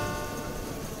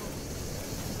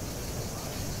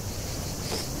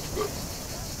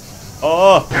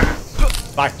 Oh,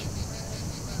 fuck.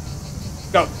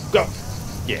 Go.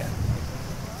 Yeah.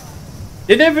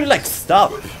 They never like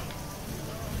stop.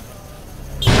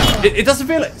 It doesn't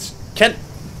feel like.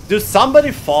 Do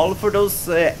somebody fall for those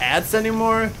ads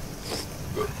anymore?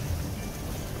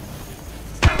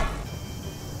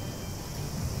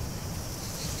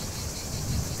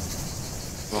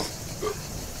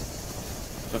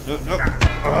 No.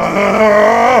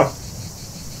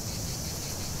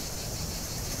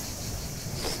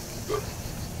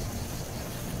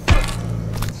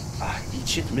 Eat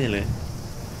shit, melee.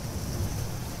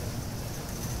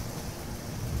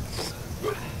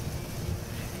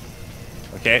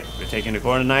 Okay, we're taking the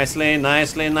corner nicely. Here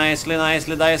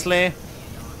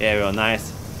we go,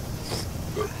 nice.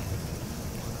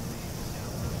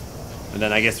 And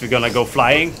then I guess we're gonna go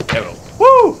flying. There we go.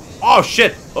 Woo! Oh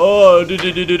shit! Oh,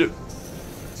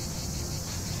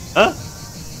 Huh?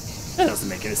 That doesn't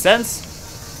make any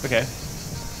sense. Okay.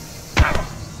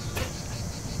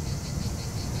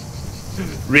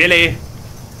 Really?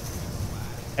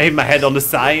 I hit my head on the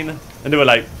sign, and they were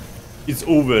like, "It's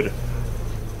over.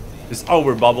 It's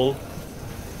over, bubble."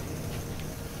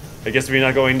 I guess we're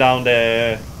not going down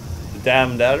the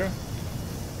dam there.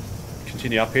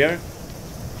 Continue up here.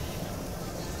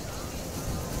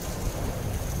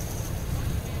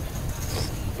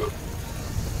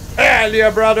 Hell yeah,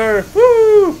 brother!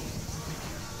 Woo!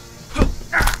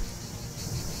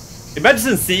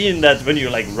 Imagine seeing that when you're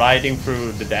like riding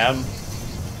through the dam.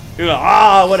 You're like,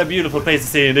 ah, what a beautiful place to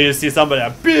see. And then you see somebody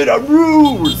like, Beta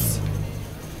rules!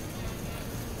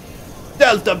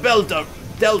 Delta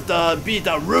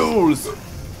Beta rules!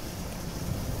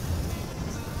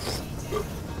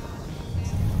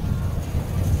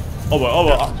 Oh boy, oh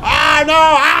boy. Ah, no!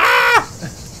 Ah!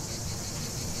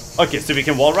 Okay, so we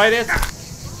can wall ride it?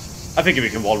 I think we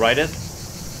can wall ride it.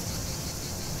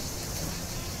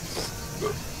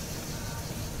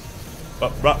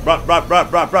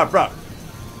 Run.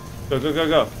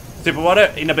 Go. Sip of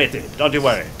water in a bit. Don't you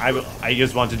worry. I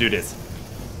just want to do this.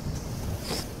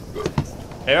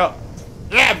 Here you go.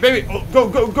 Yeah, baby. Oh,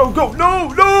 go.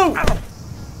 No.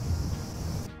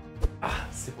 Ah,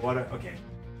 sip of water. Okay.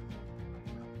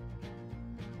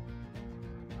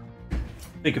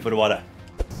 Thank you for the water.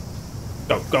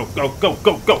 Go.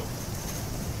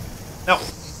 No.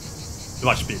 Too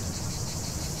much speed.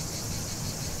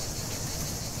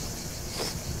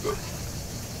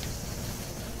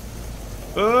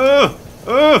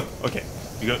 Okay.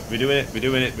 We're doing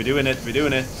it.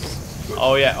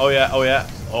 Oh yeah.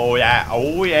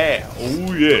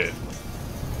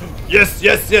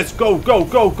 Yes.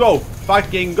 Go.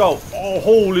 Fucking go. Oh,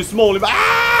 holy smoly.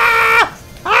 Ah!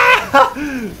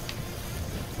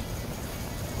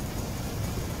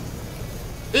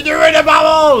 You're doing the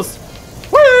bubbles!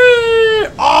 Whee!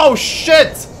 Oh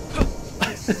shit!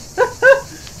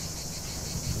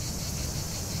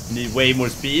 Need way more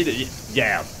speed?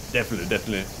 Yeah,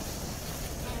 definitely.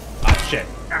 Ah, shit.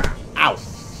 Ow.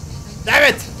 Damn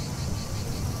it!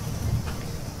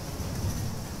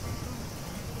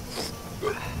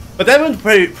 But that went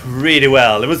pretty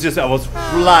well. It was just, I was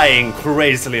flying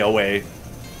crazily away.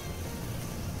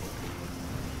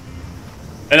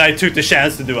 And I took the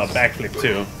chance to do a backflip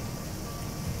too.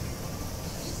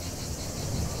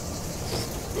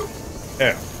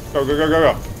 Here.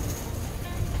 Go.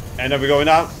 And then we're going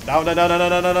down. Down.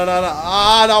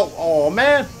 Ah, no. Oh,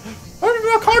 man. Where did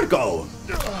my card go?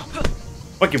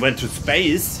 Fucking went to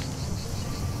space.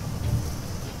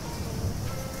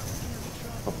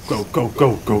 Go.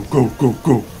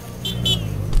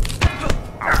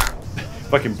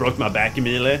 Fucking broke my back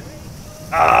immediately.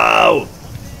 Ow!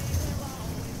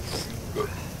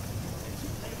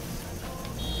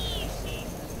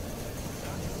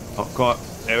 Oh, come on.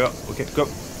 There we go. Okay, go.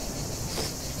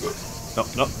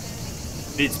 No.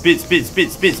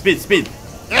 Speed.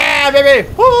 Yeah, baby!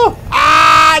 Woo!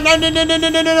 Ah! No!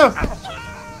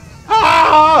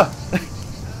 Ah!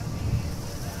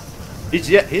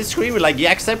 He's screaming like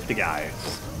Jacksepticeye.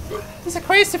 He's a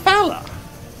crazy fella.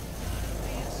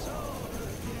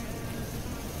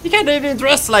 He can't even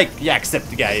dress like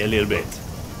Jacksepticeye a little bit.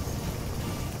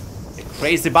 A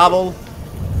crazy bubble.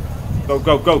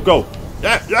 Go.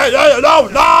 Yeah,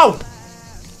 no!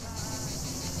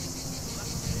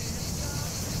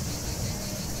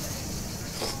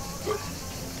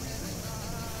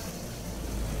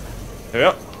 Here we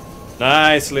go.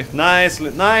 Nicely.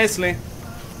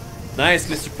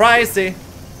 Nicely surprising.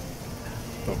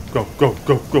 Go.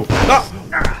 No!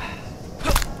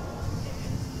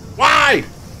 Why?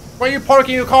 Why are you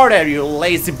parking your car there, you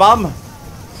lazy bum?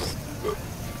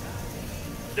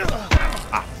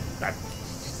 Ah, that.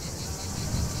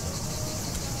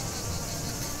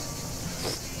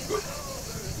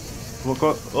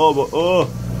 Oh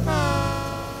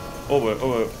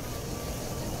boy.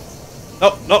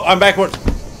 No, I'm backward.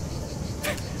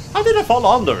 How did I fall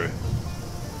under?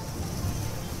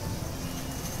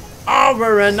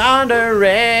 Over and under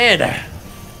red.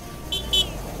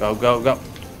 Go.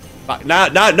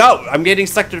 No, I'm getting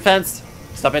stuck to the fence.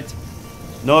 Stop it.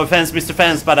 No offense, Mr.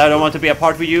 Fence, but I don't want to be a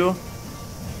part with you.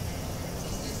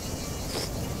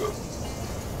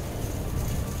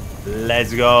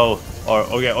 Let's go.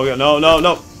 Okay, no.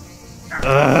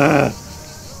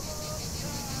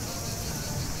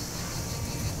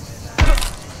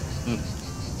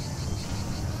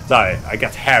 Sorry, I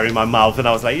got hair in my mouth and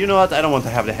I was like, you know what? I don't want to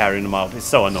have the hair in the mouth. It's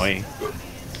so annoying.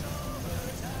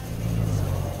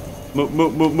 Move,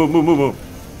 move, move, move, move, move, move.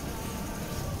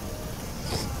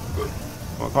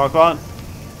 Come on, come on, come on.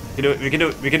 We can do it, we can do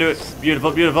it, we can do it.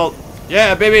 Beautiful, beautiful.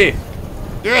 Yeah, baby.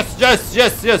 Yes, yes,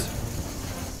 yes, yes.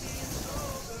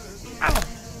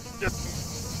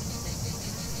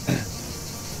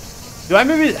 Do I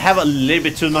maybe have a little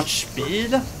bit too much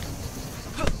speed?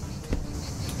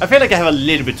 I feel like I have a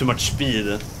little bit too much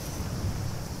speed.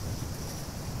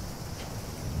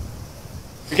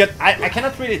 Because I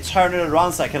cannot really turn it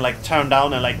around so I can like turn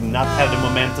down and like not have the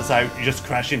momentum so I just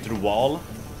crash into the wall.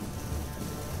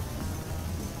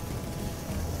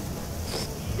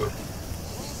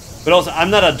 But also, I'm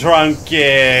not a drunk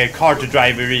car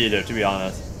driver either, to be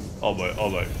honest. Oh boy, oh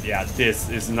boy. Yeah,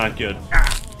 this is not good.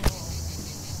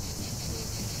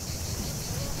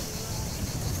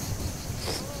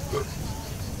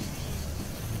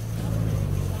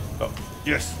 Oh,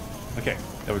 yes. Okay,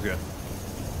 that was good.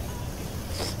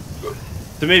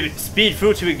 So maybe speed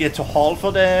through till we get to haul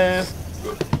for the...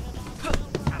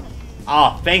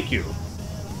 Ah, thank you.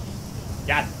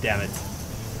 God damn it.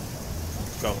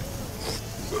 Go.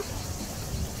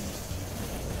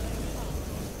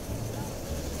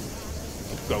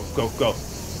 Go, go, go.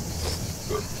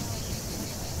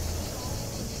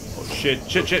 Oh shit,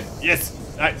 shit, shit. Yes.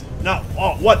 Right. No.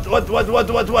 Oh, what?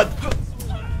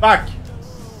 Back.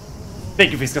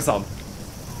 Thank you, Fiskasan.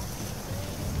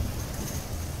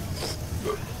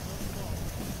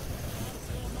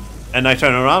 And I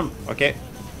turn around. Okay.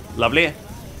 Lovely.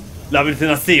 Lovely to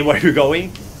not see where you're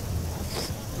going.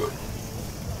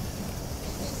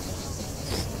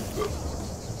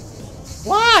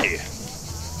 Why?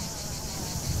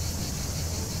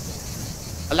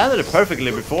 I landed it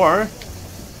perfectly before.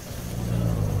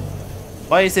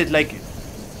 Why is it like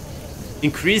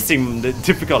increasing the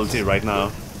difficulty right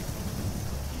now?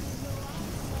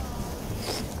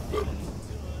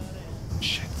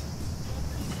 Shit.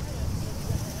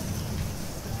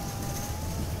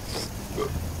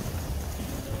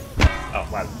 Oh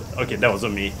well, okay, that was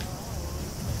on me.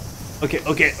 Okay,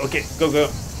 okay, okay, go, go.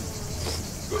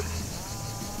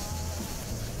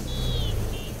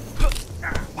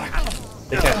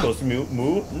 The cat goes moo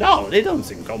moo. No, they don't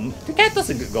go. The cat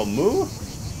doesn't go moo.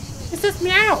 It says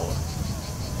meow.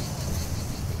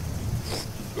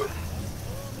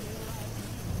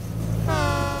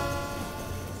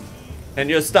 Can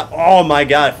you stop? Oh my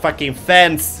god, fucking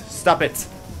fence! Stop it!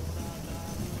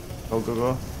 Go, go,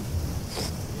 go.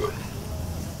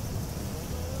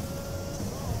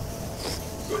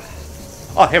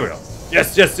 Oh, here we go.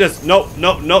 Yes, yes, yes. No,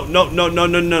 no, no, no, no, no,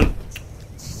 no, no.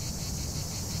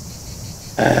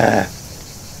 Yeah.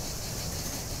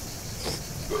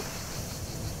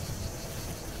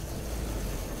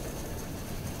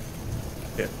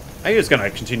 I'm just gonna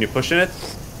continue pushing it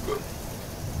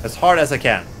as hard as I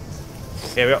can.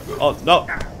 Here we go. Oh no!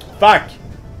 Fuck!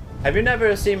 Have you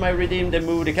never seen my redeem the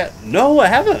movie cat? No, I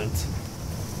haven't.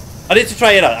 I need to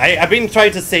try it out. I've been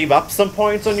trying to save up some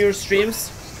points on your streams.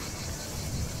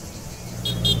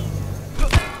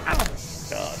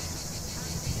 God.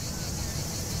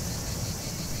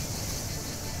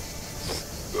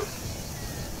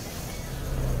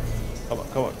 Come on,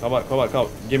 come on, come on, come on, come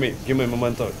on. Give me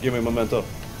memento. Give me memento.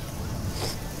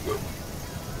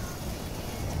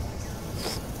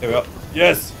 Here we go.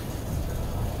 Yes!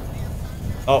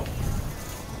 Oh.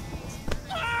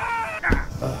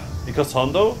 Because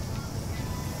Hondo?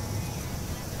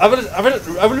 I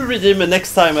will redeem it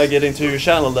next time I get into your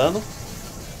channel then.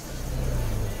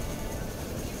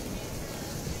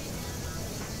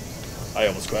 I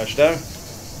almost crashed there.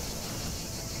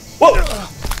 Whoa!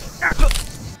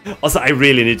 Also, I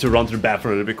really need to run to the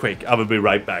bathroom a little bit quick. I will be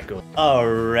right back.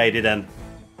 Alrighty then.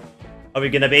 Are we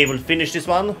gonna be able to finish this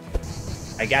one?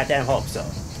 I goddamn hope so.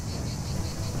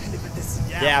 Helvetes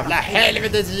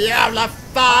jävla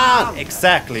fan!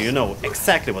 Exactly, you know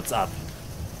exactly what's up.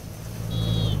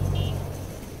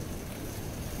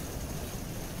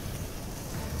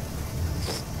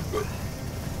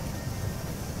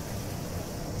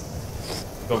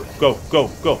 Go, go, go,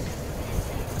 go.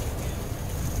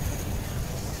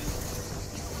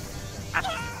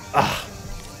 Ah,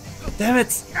 damn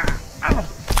it.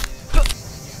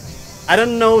 I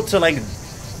don't know to like,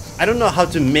 I don't know how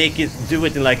to make it, do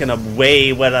it in like in a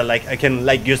way where I can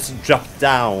like just drop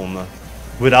down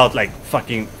without like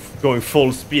fucking going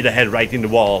full speed ahead right in the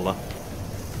wall.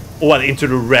 Or into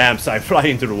the ramps, I fly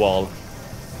into the wall.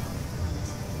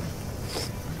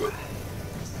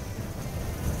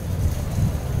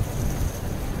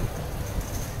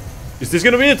 Is this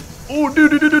gonna be it? Oh,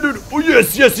 dude. Oh,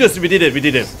 yes, yes, yes, we did it, we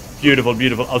did it. Beautiful,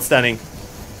 beautiful, outstanding.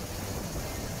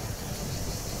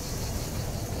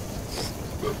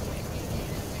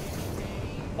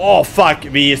 Oh fuck,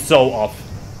 we are so off.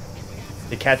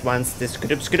 The cat wants this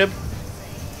skub.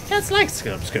 Cats like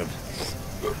skub.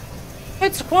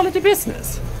 It's quality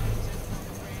business.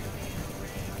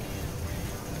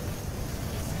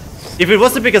 If it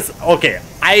wasn't because, okay,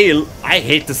 I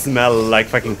hate the smell like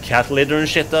fucking cat litter and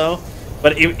shit though.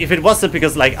 But if it wasn't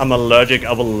because like I'm allergic,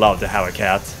 I would love to have a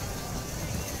cat.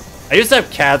 I used to have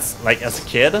cats like as a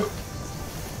kid,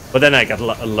 but then I got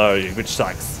allergic, which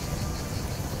sucks.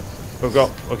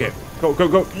 Go, okay,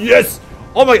 go, yes!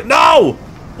 Oh my, no!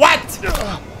 What?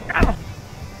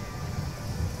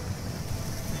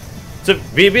 So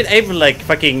we've been able to like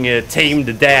fucking tame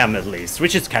the dam at least,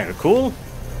 which is kind of cool.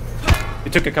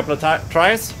 It took a couple of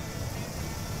tries.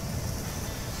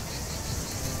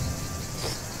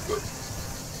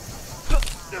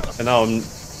 And now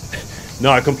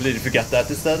now I completely forget that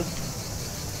instead.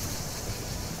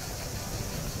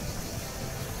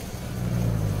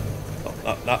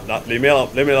 No, leave me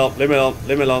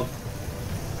alone.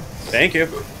 Thank you.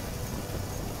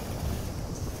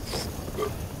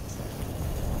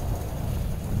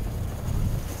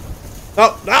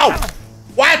 No!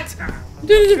 What? You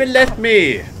didn't even let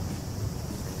me.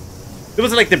 It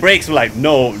was like the brakes were like,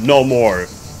 no more.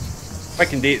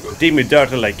 Fucking did me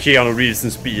dirty like Keanu Reeves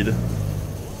in Speed.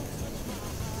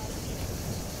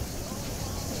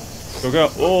 Go.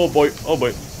 Oh boy.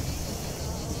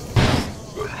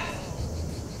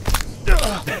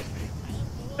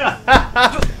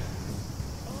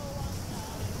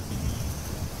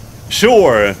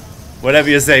 Sure. Whatever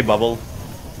you say, Bubble.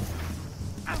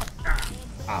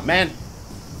 Ah, man.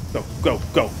 Go.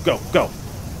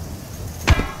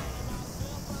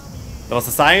 That was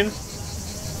a sign?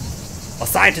 A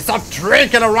sign to stop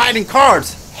drinking and riding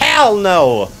cars! Hell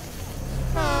no!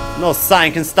 No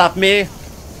sign can stop me.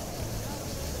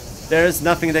 There's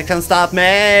nothing that can stop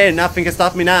me. Nothing can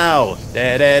stop me now.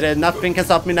 Nothing can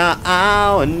stop me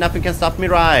now. And nothing can stop me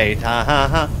right. Ha ha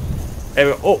ha.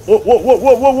 Whoa,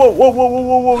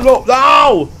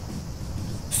 no!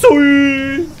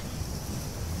 Sorry!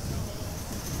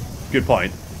 Good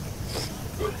point.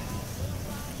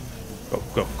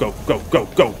 Go.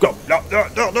 No.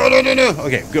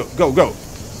 Okay, go.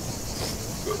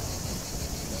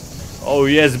 Oh,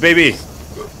 yes, baby.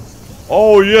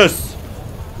 Oh, yes.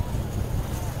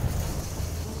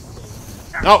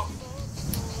 No.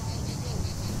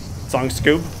 Song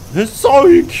Scoob.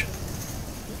 Psych.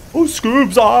 Oh,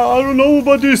 Scoobs, I don't know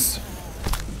about this.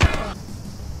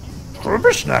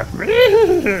 Scooby snack me.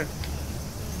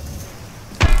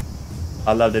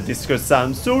 I love the Discord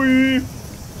sound. Sorry.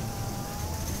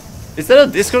 Is that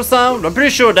a Discord sound? I'm pretty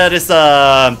sure that is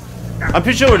a... I'm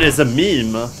pretty sure it is a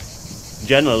meme.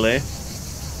 Generally.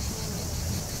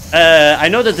 I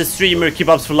know that the streamer Keep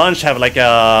Ups for Lunch have like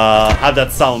a... have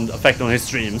that sound effect on his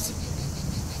streams.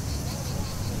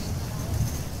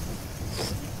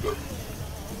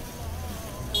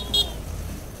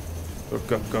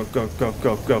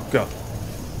 Go.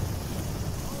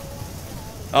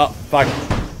 Oh, fuck.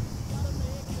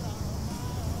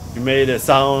 You made a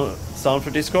sound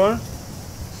for Discord?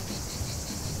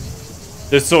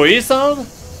 The soy sound?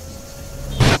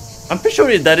 I'm pretty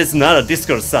sure that is not a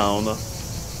Discord sound.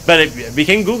 But we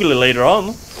can Google it later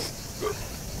on.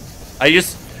 I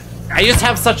just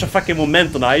have such a fucking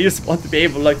momentum. I just want to be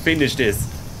able to like finish this.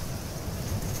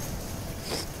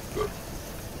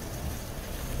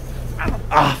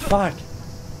 Ah, fuck.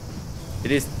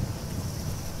 It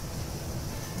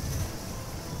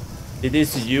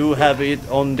is you have it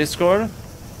on Discord?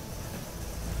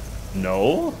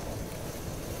 No?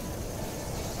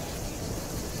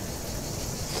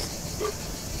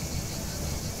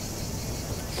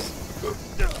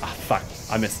 Ah, fuck.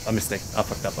 I missed. I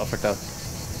fucked up.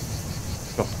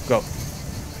 Go.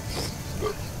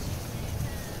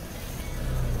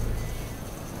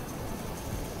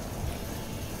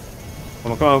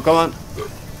 Come on.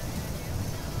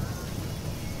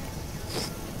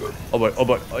 Oh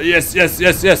boy. Oh, yes.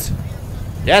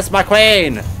 Yes, my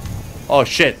queen. Oh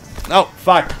shit. No,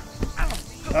 fuck.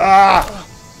 Ah.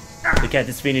 The cat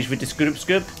is finished with the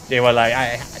scrub. They were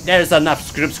like, there's enough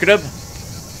scrub.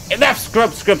 Enough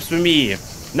scrubs for me.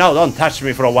 No, don't touch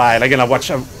me for a while. I'm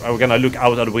gonna look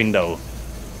out of the window.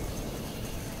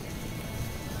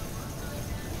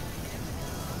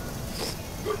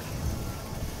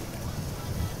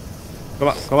 Come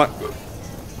on.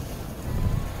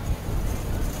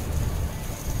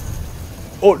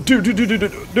 Oh, dude.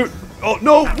 Oh,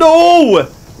 no!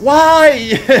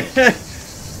 Why?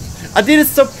 I did it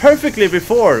so perfectly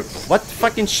before. What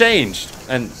fucking changed?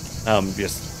 And,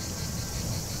 just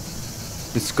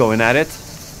Just going at it.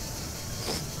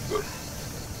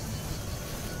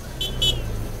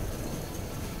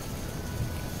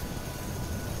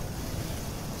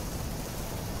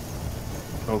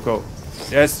 Go, go.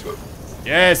 Yes.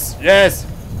 Yes, yes.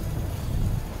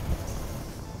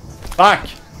 Back.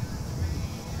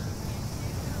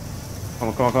 Come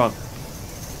on, come on, come on.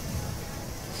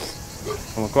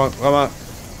 Come on, come on, come on.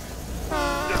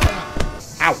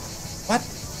 Ow. What?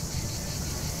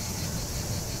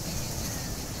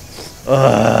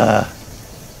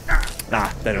 Nah,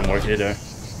 that didn't work either.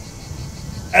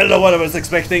 I don't know what I was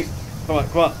expecting. Come on,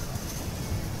 come on.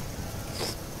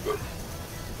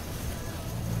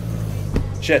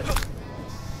 Shit.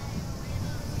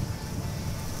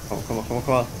 Come on, come on, come on,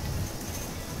 come on.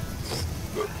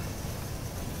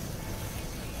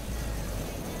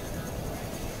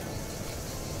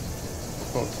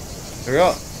 Oh, here we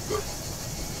go.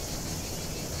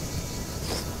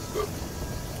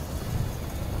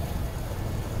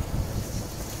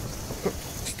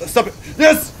 Stop it!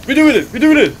 Yes! We're doing it! We're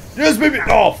doing it! Yes, baby!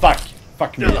 Oh, fuck!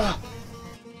 Fuck me.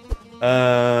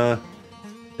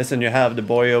 Listen, you have the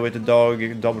boyo with the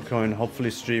dog, double coin,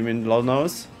 hopefully streaming Lord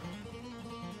knows.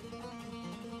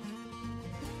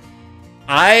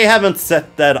 I haven't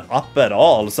set that up at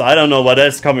all, so I don't know where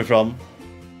that's coming from.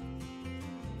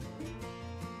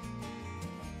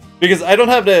 Because I don't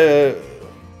have the...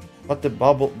 What the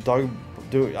bubble dog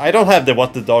do? I don't have the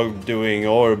what the dog doing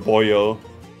or boyo.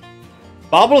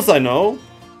 Bubbles I know,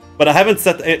 but I haven't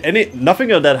set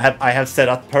nothing of that I have set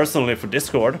up personally for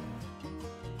Discord.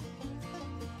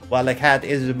 Well, the cat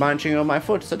is munching on my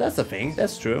foot, so that's a thing.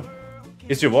 That's true.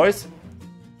 Is your voice?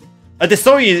 The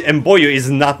story and boyo is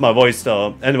not my voice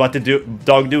though, and what the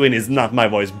dog doing is not my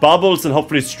voice. Bubbles and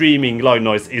hopefully streaming loud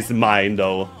noise is mine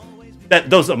though.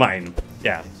 Those are mine.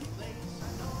 Yeah.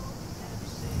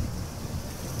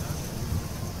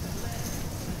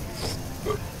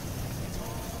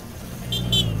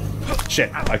 Shit.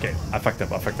 Okay, I fucked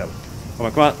up. I fucked up. Come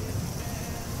on, come on.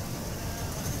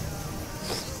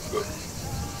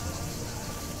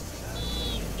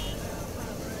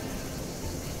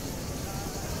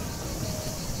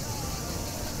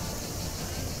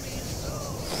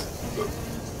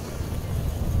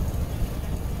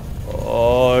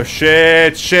 Oh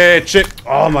shit, shit, shit.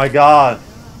 Oh my god.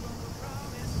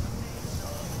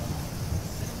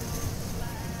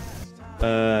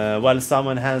 Well,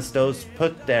 someone has those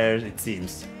put there, it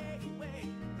seems.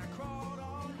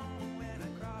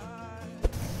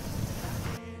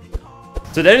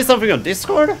 So there is something on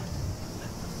Discord?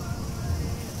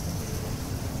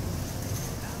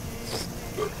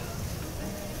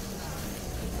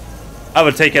 I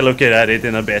will take a look at it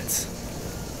in a bit.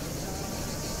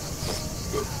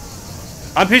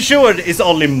 I'm pretty sure it's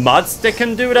only mods that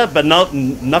can do that, but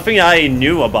nothing I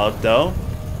knew about though.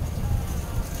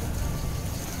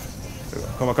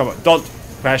 Come on, come on. Don't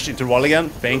crash into the wall again.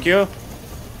 Thank you.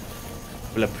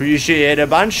 Will appreciate it a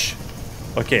bunch.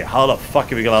 Okay, how the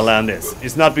fuck are we gonna land this?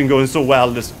 It's not been going so well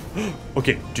this...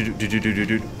 Okay.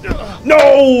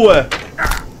 No!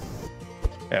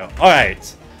 Yeah,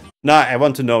 alright. Now I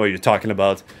want to know what you're talking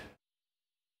about.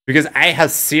 Because I have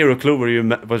zero clue what you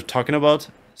were talking about.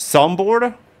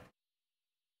 Soundboard?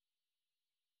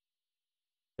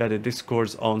 Yeah, the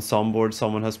Discord's on soundboard.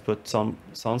 Someone has put some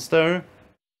sounds there.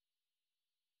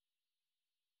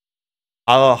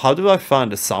 How do I find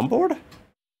the soundboard?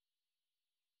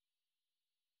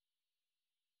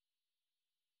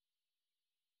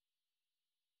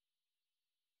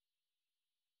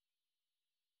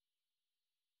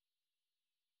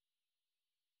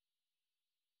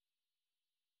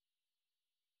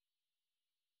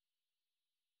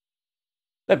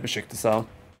 Let me check this out.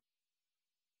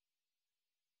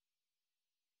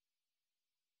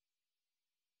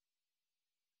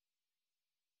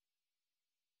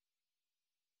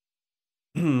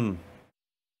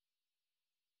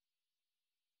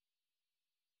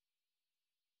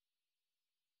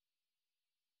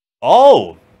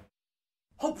 Oh!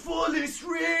 Hopefully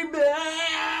streaming!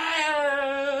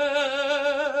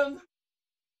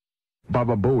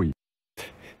 Baba Bowie.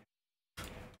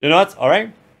 You know what?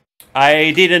 Alright.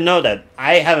 I didn't know that.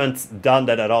 I haven't done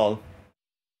that at all.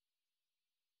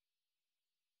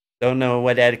 Don't know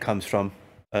where that comes from.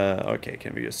 Okay,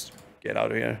 can we just get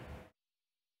out of here?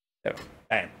 There.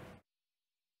 Bam.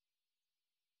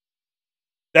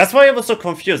 That's why I was so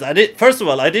confused. First of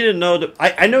all, I didn't know that.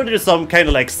 I know there's some kind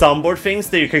of like soundboard things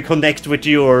that you can connect with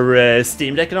your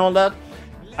Steam Deck and all that.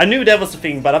 I knew that was a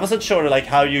thing, but I wasn't sure like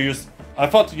how you use. I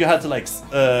thought you had to like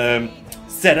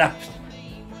set up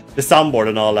the soundboard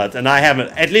and all that, and I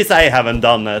haven't. At least I haven't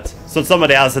done that. So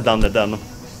somebody else had done that then.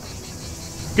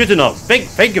 Good to know.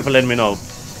 Thank you for letting me know.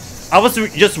 I was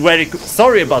just very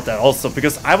sorry about that also,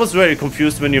 because I was very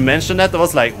confused when you mentioned that. I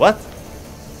was like, what?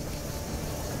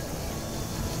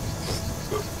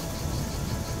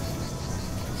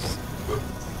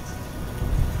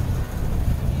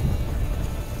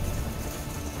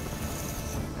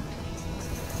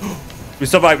 We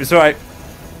survived, we survived.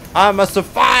 I'm a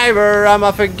survivor, I'm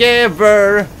a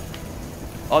forgiver.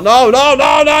 Oh no, no,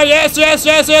 no, no, yes, yes,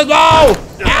 yes, yes, no!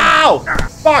 Ow!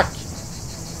 Fuck!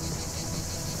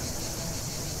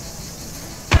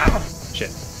 Shit.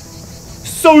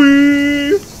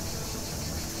 Sorry!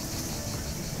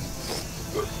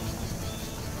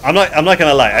 I'm not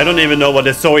gonna lie, I don't even know what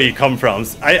the soy come from.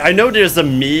 I know there's a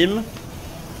meme,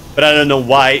 but I don't know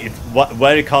why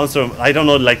where it comes from. I don't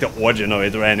know like the origin of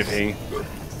it or anything.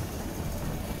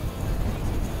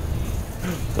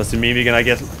 Does it mean we're gonna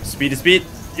get speedy speed?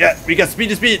 Yeah, we got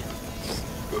speedy speed.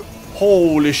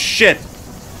 Holy shit.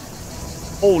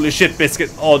 Holy shit, biscuit.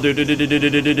 Oh, dude.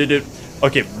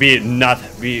 Okay, we're not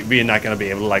gonna be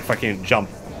able to like fucking jump.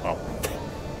 Oh.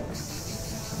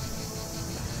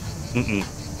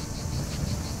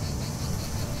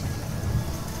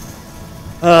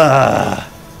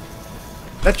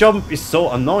 That jump is so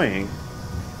annoying.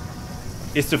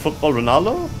 Is the football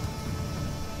Ronaldo?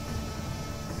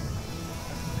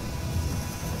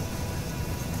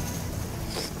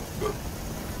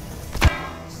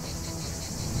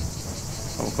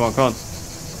 Come on, come on.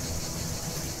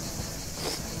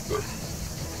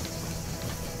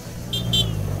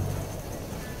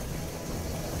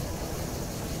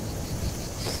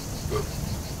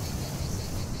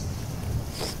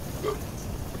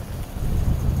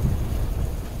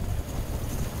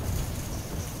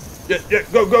 Yeah,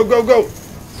 go.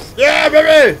 Yeah,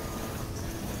 baby!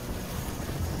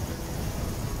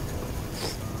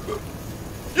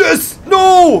 Yes!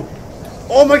 No!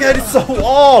 Oh my god, it's so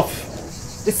off!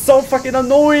 It's so fucking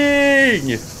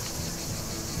annoying!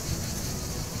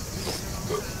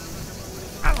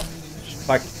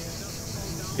 Fuck.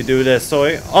 You do the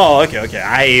soy? Oh, okay.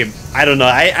 I don't know.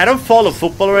 I don't follow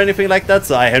football or anything like that,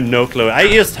 so I have no clue. I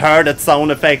just heard that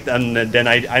sound effect and then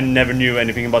I never knew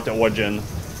anything about the origin.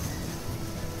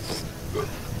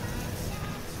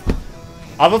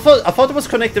 I thought it was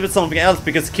connected with something else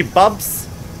because kebabs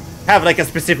have like a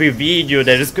specific video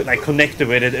that is like connected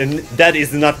with it, and that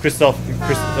is not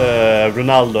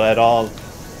Ronaldo at all.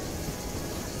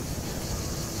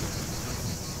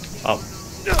 Oh.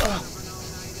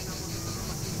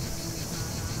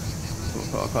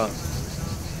 Come on.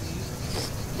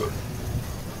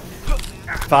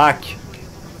 Fuck.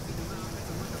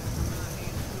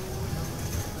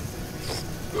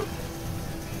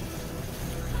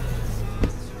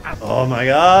 Oh my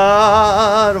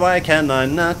god, why can I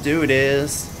not do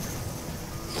this?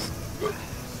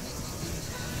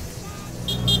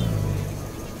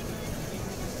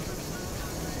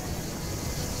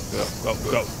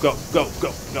 Go.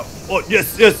 No. Oh,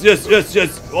 yes.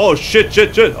 Oh, shit.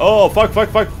 Oh,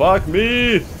 fuck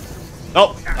me.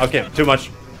 Oh, okay, too much.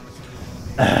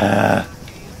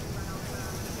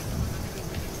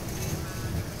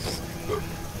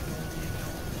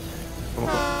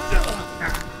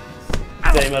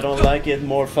 Damn, I don't like it.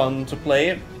 More fun to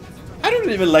play. I don't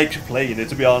even like playing it,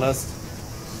 to be honest.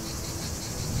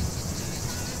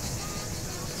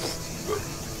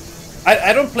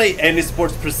 I don't play any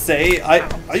sports per se.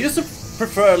 I used to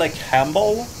prefer like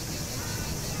handball.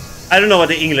 I don't know what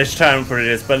the English term for it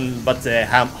is, but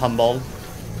handball.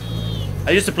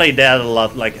 I used to play that a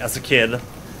lot, like as a kid.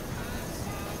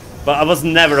 But I was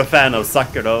never a fan of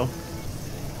soccer, though.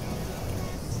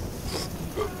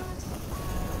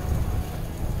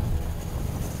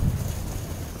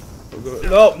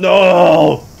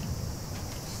 No!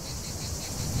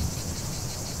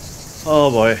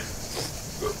 Oh boy.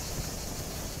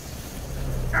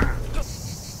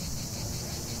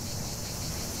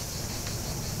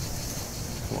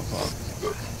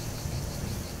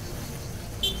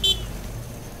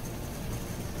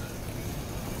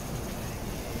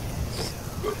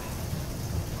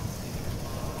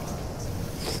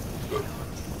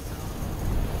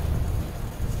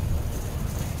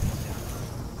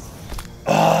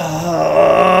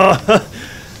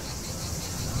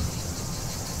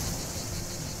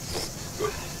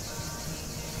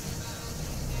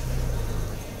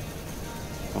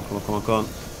 Come on. Come on.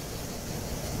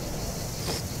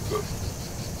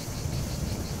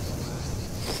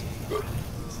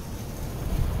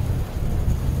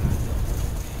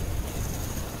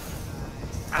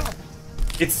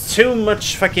 It's too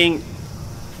much fucking...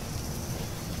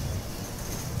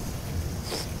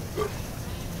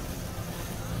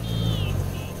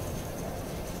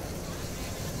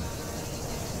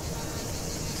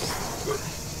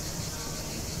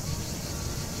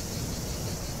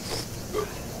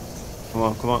 Come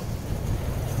on, come on.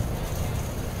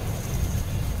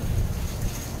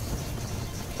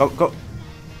 Go, go.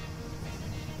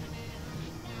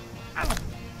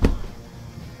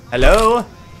 Hello?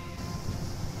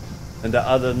 And the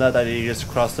other than that, I just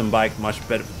crossed and bike much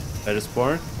better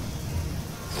spawn.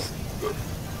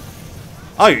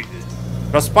 Oh, you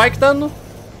cross bike then?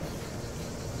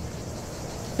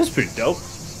 That's pretty dope.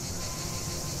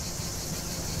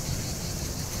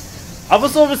 I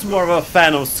was always more of a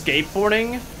fan of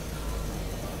skateboarding.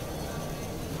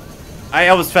 I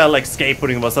always felt like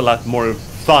skateboarding was a lot more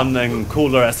fun and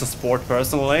cooler as a sport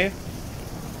personally.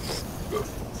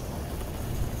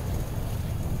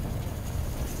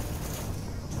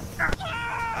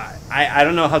 I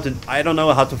don't know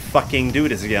how to fucking do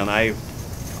this again. I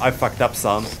fucked up,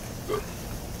 son.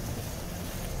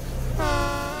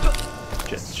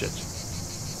 Shit.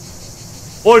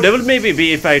 Or that would maybe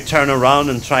be if I turn around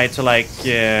and try to like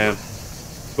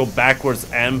go backwards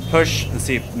and push and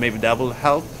see if maybe that will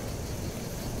help.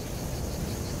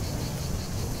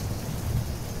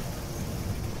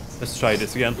 Let's try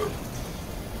this again.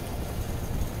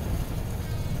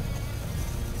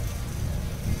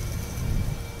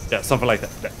 Yeah, something like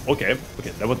that. Okay,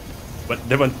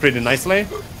 that went pretty nicely.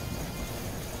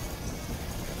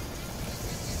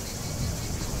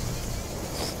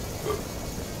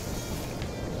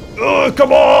 Oh,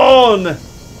 come on!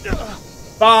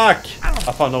 Fuck!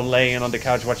 I found him laying on the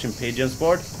couch watching Pigeon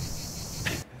sport.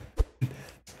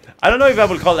 I don't know if I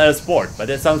will call that a sport, but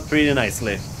it sounds pretty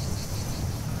nicely.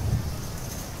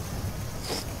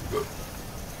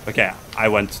 Okay, I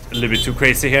went a little bit too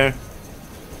crazy here.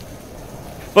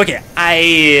 Okay,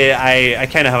 I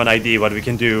kind of have an idea what we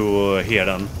can do here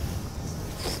then.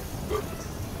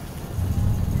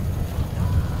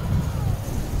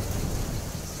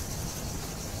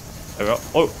 There we go.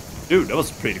 Oh, dude, that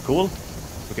was pretty cool.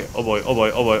 Okay, oh boy, oh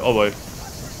boy, oh boy, oh boy.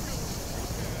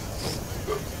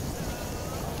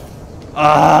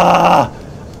 Ah!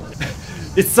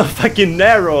 It's so fucking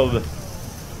narrow.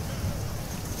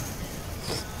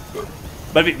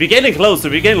 But we're getting closer,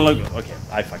 we're getting okay,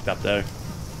 I fucked up there.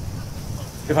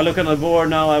 If I look on the board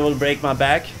now, I will break my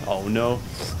back. Oh no.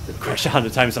 I crashed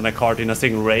 100 times on a cart in a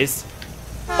single race.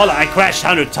 Well, I crashed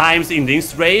 100 times in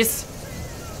this race.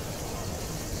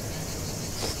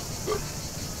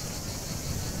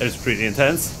 That is pretty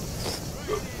intense.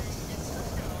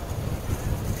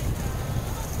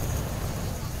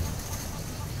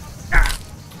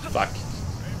 Fuck.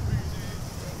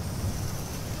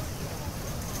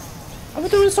 I'm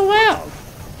doing so well.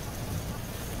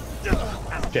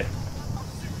 Okay.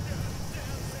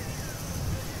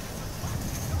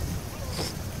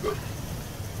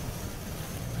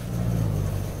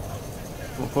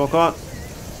 Come on.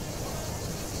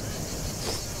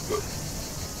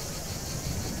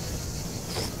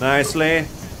 Nicely.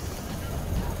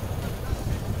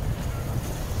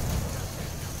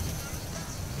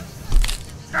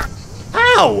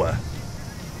 Ow!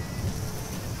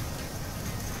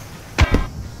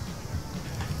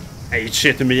 I ate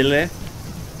shit immediately.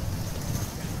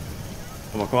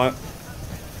 Come on.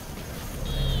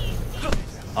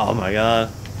 Oh my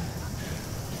god.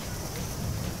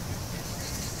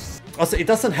 Also, it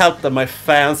doesn't help that my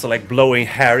fans are like blowing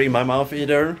hair in my mouth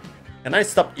either. Can I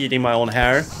stop eating my own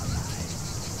hair?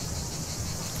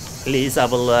 Please, I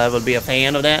will be a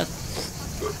fan of that.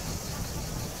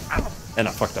 And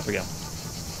I fucked up again.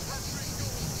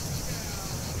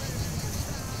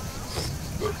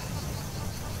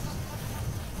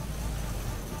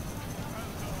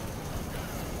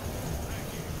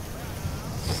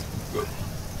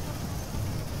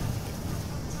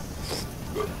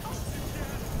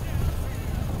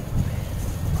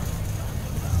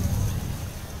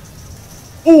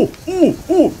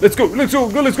 Oh, let's go.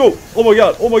 Oh my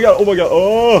god.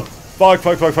 Oh, fuck.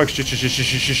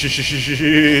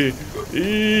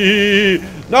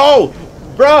 No,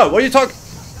 bro, what are you talking?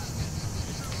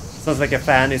 Sounds like a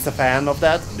fan is a fan of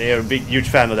that. They're a big, huge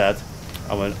fan of that.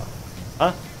 I went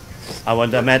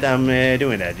mad I'm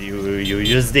doing that. You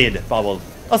just did, Bubble.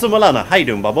 Also, Milana, how you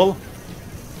doing, Bubble?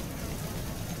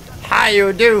 How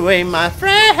you doing, my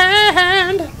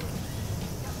friend?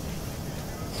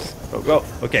 Go.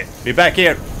 Okay, be back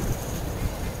here.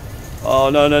 Oh,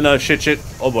 no. Shit.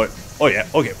 Oh, boy. Oh, yeah.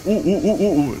 Okay.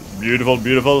 Ooh.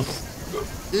 Beautiful.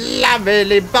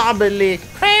 Lovely, bubbly,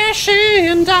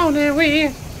 crashing down the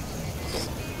way.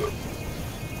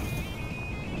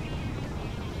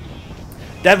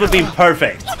 That would be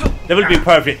perfect. That would be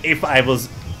perfect if I was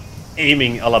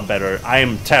aiming a lot better. I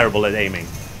am terrible at aiming.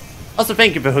 Also,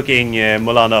 thank you for hooking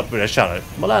Molana up with a channel.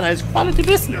 Molana is quality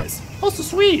business. Also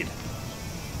sweet.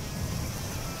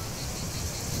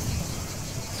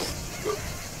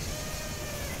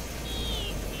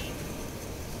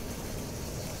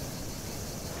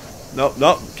 No,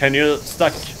 no. Can you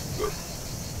stuck?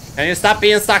 Can you stop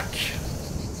being stuck?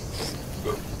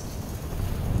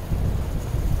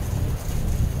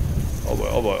 Oh boy,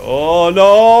 oh boy. Oh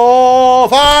no!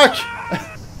 Fuck!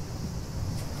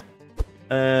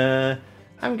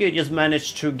 I'm good. Just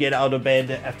managed to get out of bed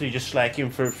after just slacking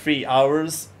for 3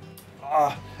 hours.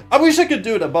 I wish I could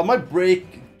do that, but my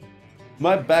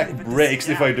back breaks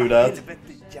if I do that.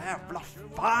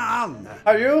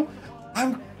 Are you?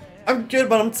 I'm good,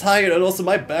 but I'm tired, and also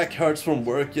my back hurts from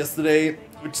work yesterday,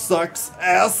 which sucks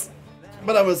ass.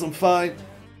 But I was fine.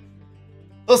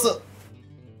 Also,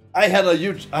 I had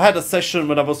a session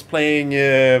when I was playing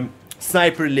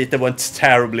Sniper Elite that went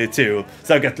terribly too,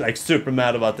 so I got like super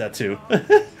mad about that too.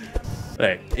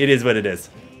 Right, it is what it is.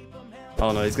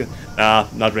 Oh no, it's good. Nah,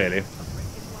 not really.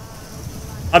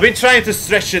 I've been trying to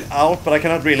stretch it out, but I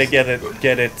cannot really get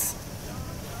it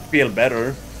feel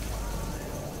better.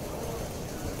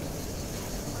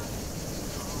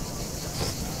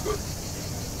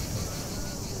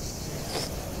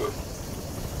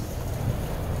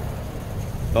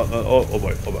 Oh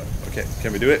boy, oh boy. Okay,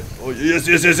 can we do it? Oh yes,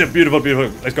 yes, yes, yes. Beautiful,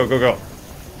 beautiful. Let's go, go, go.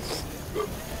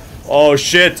 Oh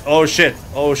shit, oh shit,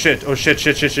 oh shit, oh shit,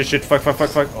 shit, shit, shit, shit. Fuck, fuck, fuck,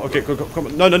 fuck. Okay, go, go, come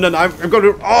on. No, no, no, no. I'm going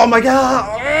to. Oh my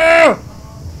god.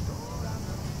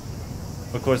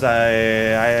 Of course,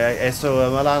 I saw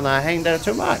Malana hang there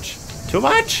too much. Too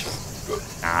much?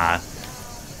 Ah.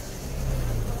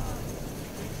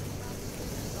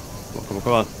 Come on,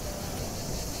 come on.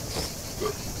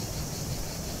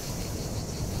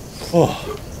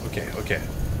 Oh, okay, okay.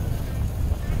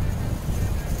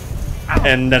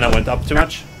 And then I went up too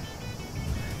much.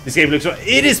 This game looks...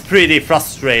 It is pretty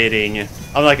frustrating.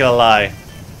 I'm not gonna lie.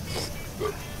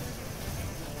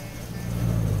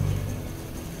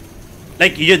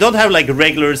 Like, you don't have like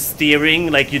regular steering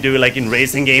like you do like in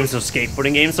racing games or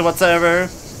skateboarding games or whatsoever.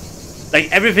 Like,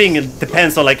 everything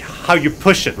depends on like how you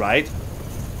push it, right?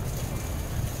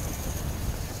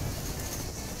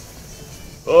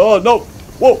 Oh, no!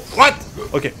 Whoa, what?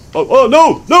 Okay. Oh,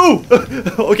 no, no!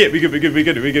 Okay, we good.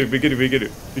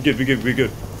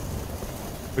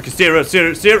 Okay, zero.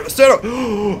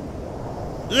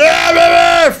 Yeah,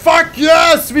 baby! Fuck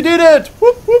yes! We did it!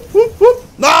 Whoop, whoop, whoop, whoop.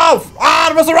 No! Ah,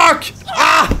 it was a rock!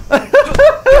 Ah!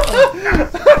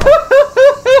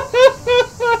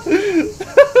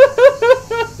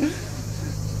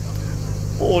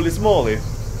 Holy smoly.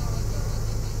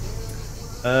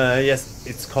 Yes,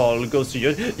 it's called Ghost of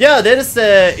Tsushima. Yeah, that is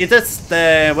it is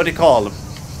the, what do you call?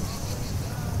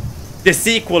 The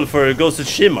sequel for Ghost of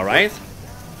Tsushima, right?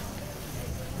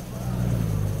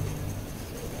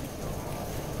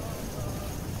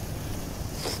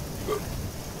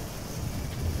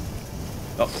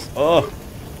 Oh.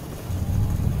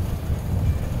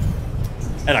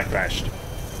 And I crashed.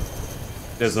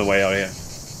 There's no way out here.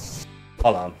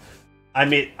 Hold on. I'm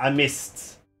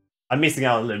missing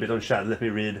out a little bit on chat. Let me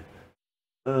read.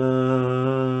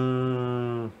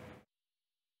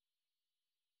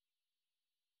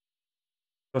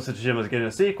 Ghost of Tsushima is getting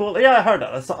a sequel. Yeah, I heard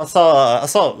that. I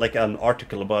saw like an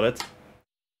article about it.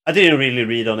 I didn't really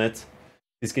read on it.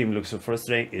 This game looks so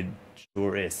frustrating. It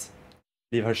sure is.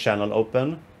 Leave her channel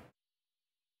open.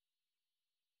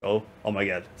 Oh my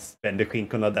god. Spend the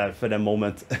skinkona där for the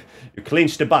moment. You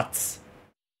clinch the butts.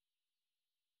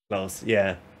 Close,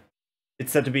 yeah.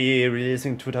 It's set to be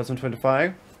releasing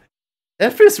 2025.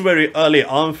 That feels very early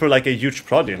on for like a huge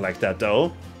project like that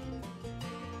though.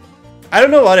 I don't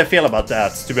know how I feel about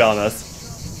that, to be honest.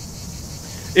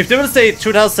 If they will say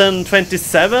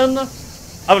 2027,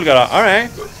 I will go,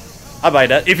 alright. I buy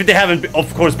that. If they haven't,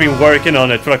 of course, been working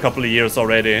on it for a couple of years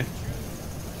already.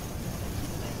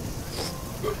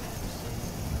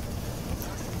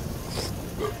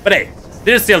 But hey,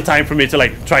 there's still time for me to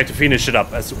like try to finish it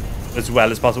up as well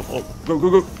as possible. Oh,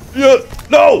 go. Yeah,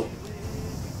 no!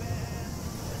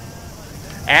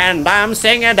 And I'm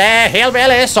singing the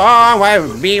hillbilly song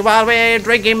while we're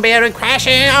drinking beer and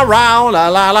crashing around. La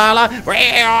la la la.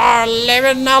 We are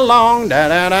living along. Da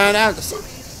da da da.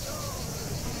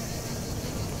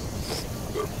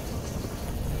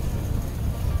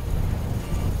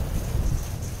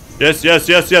 Yes.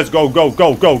 Go.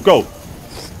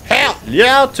 Hell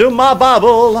yeah to my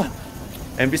bubble.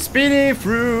 And be speeding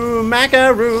through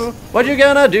Macaru. What you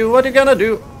gonna do?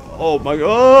 Oh my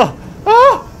god.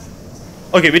 Ah!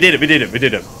 Okay, we did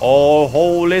it. Oh,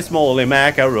 holy smoly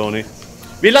macaroni.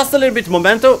 We lost a little bit of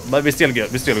momentum, but we still good.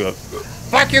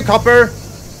 Fuck you, Copper.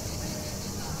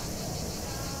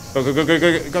 Go, go, go, go,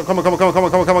 go, go. Come on, come on, come on, come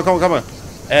on, come on, come on, come on, come on.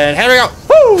 And here we go.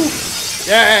 Woo!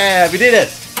 Yeah, we did it.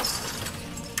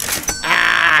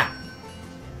 Ah!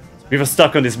 We were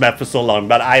stuck on this map for so long,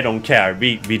 but I don't care.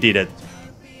 We did it.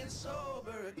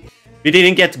 We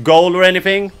didn't get gold or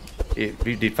anything.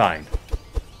 We did fine.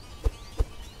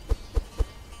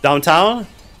 Downtown?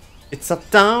 It's a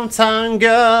downtown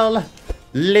girl.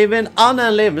 Living on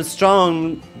and living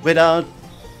strong without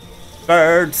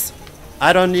birds.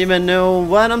 I don't even know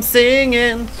what I'm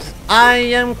singing. I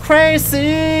am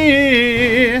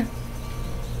crazy.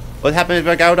 What happens if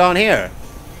I go down here?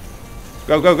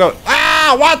 Go, go, go.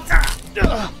 Ah, what?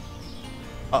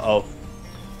 Uh-oh.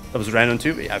 That was random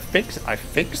too. I think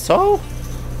so.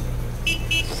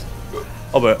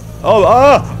 Oh, but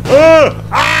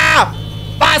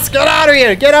Bus, get out of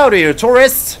here! Get out of here,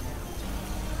 tourists!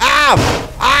 Ow!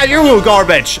 Ah, you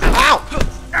garbage! Ow!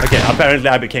 Okay, apparently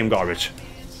I became garbage.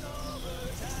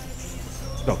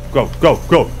 Go, go, go,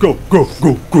 go, go, go,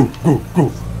 go, go, go,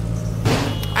 go.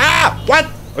 Ah! What?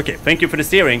 Okay, thank you for the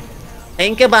steering.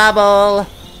 Thank you, Bubble.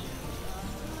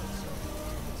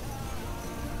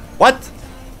 What?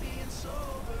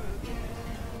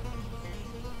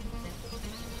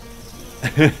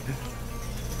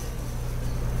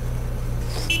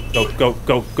 Go, go,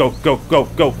 go, go, go, go,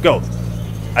 go, go.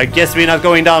 I guess we're not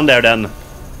going down there then.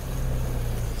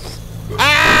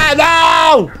 Ah,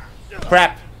 no!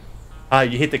 Crap. Ah,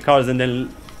 you hit the cars and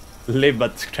then live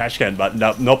but trash can, but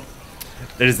no, nope.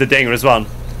 There is the dangerous one.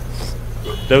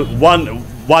 The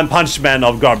one punch man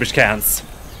of garbage cans.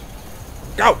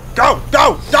 Go, go,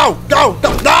 go, go, go,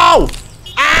 go, no!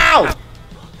 Ow!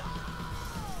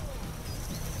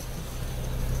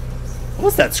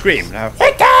 What's that scream?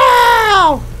 Hit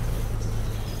down!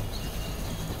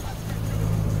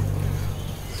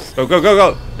 Go, go, go,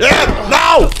 go! Yeah,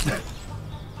 no!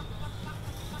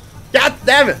 God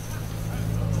damn it!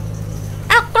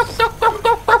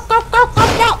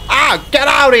 Ah, get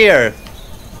out of here!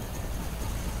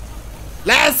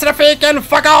 Länstrafiken,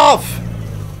 fuck off!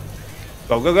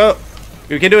 Go, go, go!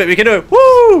 We can do it, we can do it!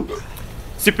 Woo!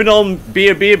 Sipping on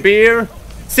beer, beer, beer.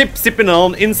 Sipping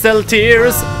on incel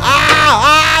tears.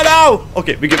 Ah, no!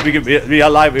 Okay, we are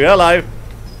alive, we are alive.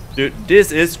 Dude,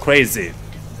 this is crazy.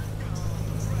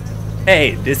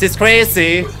 Hey, this is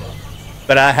crazy.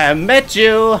 But I have met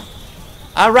you.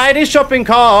 I ride a shopping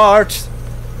cart.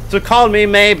 So call me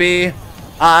maybe.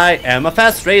 I am a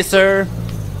fast racer.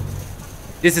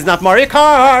 This is not Mario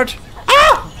Kart.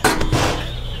 Ah!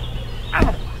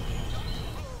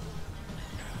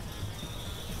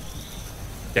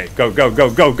 Okay, go, go,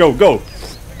 go, go, go, go.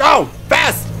 Go!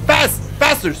 Fast! Fast!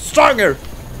 Faster! Stronger!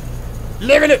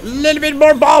 Little bit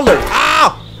more baller!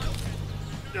 Ah!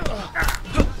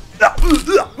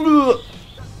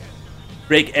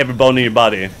 Break every bone in your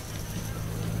body.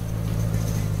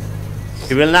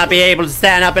 He will not be able to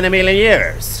stand up in a million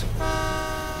years.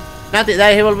 Not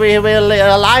that he will be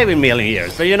alive in a million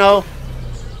years, but you know.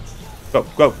 Go,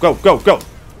 go, go, go, go!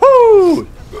 Woo!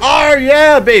 Oh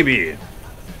yeah, baby!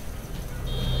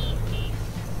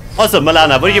 Also,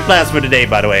 Milana, what are your plans for today,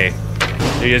 by the way?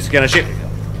 You're just gonna shoot.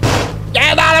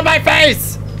 Get out of my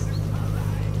face!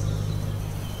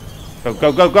 Go,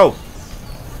 go, go, go!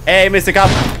 Hey, Mr. Cop!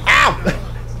 Ow!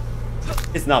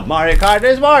 It's not Mario Kart,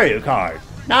 it's Mario Kart.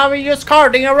 Now we're just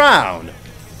karting around.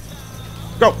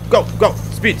 Go, go, go!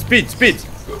 Speed, speed, speed!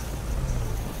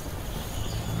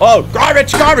 Oh,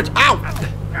 garbage, garbage! Ow!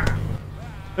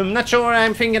 I'm not sure.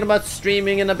 I'm thinking about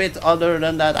streaming in a bit other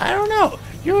than that. I don't know.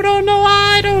 You don't know,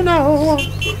 I don't know.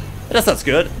 That sounds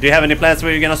good. Do you have any plans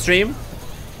where you're gonna stream?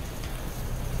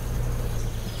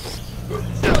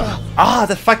 Ah,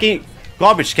 the fucking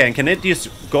garbage can. Can it just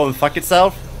go and fuck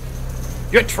itself?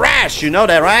 You're trash, you know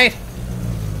that, right?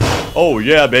 Oh,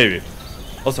 yeah, baby.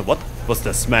 Also, what was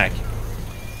the smack?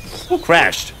 Who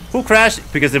crashed? Who crashed?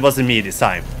 Because it wasn't me this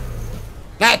time.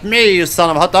 Not me, you son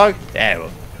of a hot dog. There we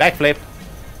go. Backflip.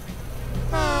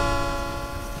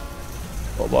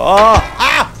 Oh,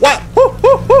 ah! What? Woo,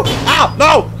 woo, woo. Ah!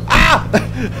 No! Ah!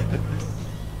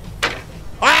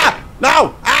 Ah!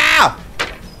 No! Ah!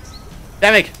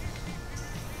 Damn it!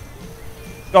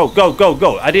 Go, go, go,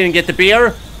 go! I didn't get the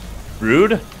beer.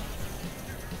 Rude.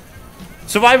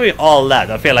 Surviving all that,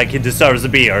 I feel like he deserves a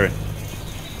beer.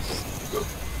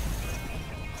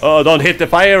 Oh, don't hit the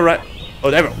fire right. Oh,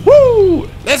 there we go. Woo!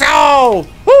 Let's go!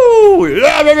 Woo!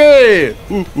 Yeah, baby!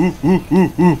 Ooh, ooh, ooh,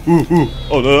 ooh, ooh, ooh, ooh.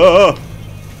 Oh, no!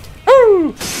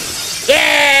 Woo!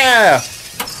 Yeah!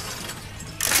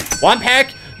 One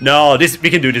pack? No, this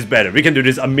we can do this better. We can do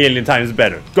this a million times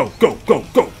better. Go, go, go,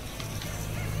 go!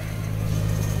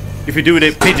 If you do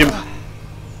the pigeon...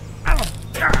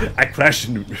 I crashed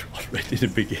already in the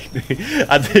beginning.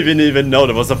 I didn't even know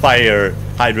there was a fire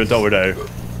hydrant over there.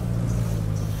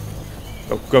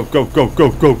 Go, go, go, go,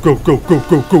 go, go, go, go, go,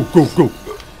 go, go, go, go.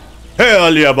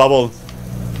 Hell yeah, Bubble.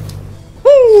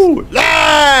 Woo!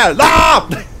 La! La!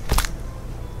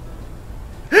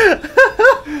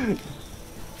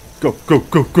 Go, go,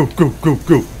 go, go, go, go,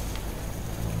 go.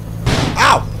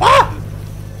 Ow! Ah!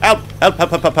 Help! Help!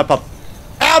 Help! Help! Help! Help!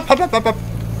 Help! Help! Help! Help! Help!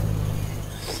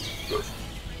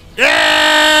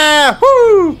 Yeah!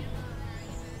 Woo!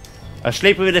 I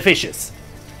sleep with the fishes.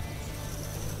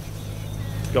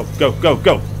 Go! Go! Go!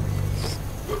 Go!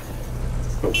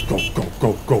 Go! Go! Go!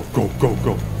 Go! Go! Go! Go!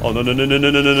 Go! Oh no! No! No! No! No!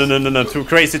 No! No! No! No! No! Too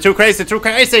crazy! Too crazy! Too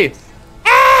crazy!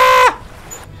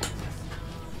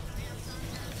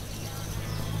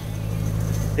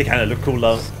 They kind of look cool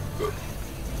though.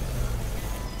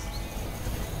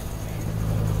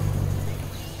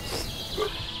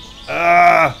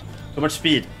 So much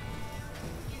speed.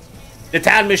 They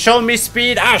tell me, show me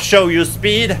speed, I'll show you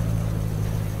speed.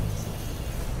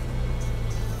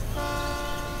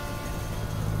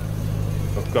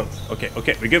 Go, go. Okay,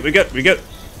 okay, we good, we good, we good.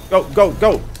 Go, go,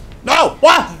 go. No!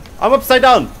 What? I'm upside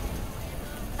down.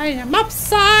 I am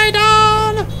upside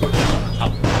down.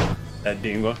 Ow. That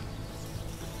didn't go.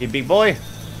 Hey, big boy.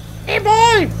 Hey,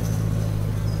 boy.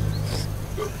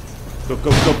 Go,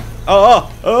 go, go.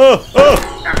 Oh, oh, oh, oh.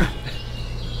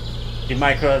 In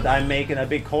Minecraft, I'm making a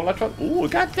big cola truck. Ooh,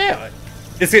 goddamn.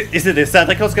 Is it the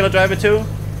Santa Claus gonna drive it too?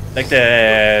 Like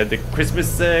the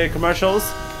Christmas commercials?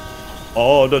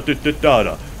 Oh, da da da da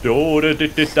da. Oh, da da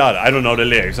da da. I don't know the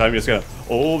lyrics. I'm just gonna.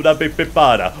 Oh, da big big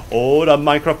bada. Oh, da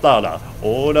Minecraft da.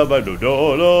 Oh, da ba do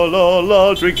la la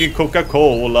la. Drinking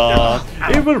Coca-Cola.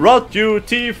 It will rot your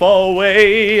teeth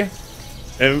away.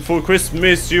 And for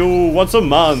Christmas you want some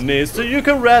money so you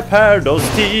can repair those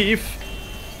teeth.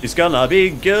 It's gonna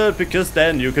be good because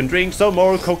then you can drink some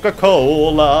more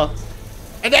Coca-Cola.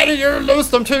 And then you lose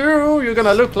them too. You're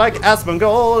gonna look like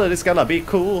Asmongold and it's gonna be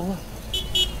cool.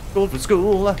 Cool for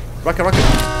school. Rocket, rocket.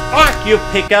 Fuck you,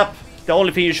 pick up. The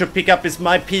only thing you should pick up is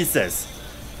my pieces.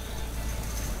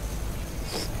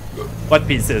 What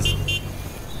pieces?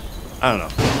 I don't know.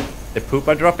 The poop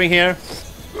are dropping here.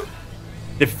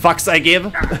 The fucks I give.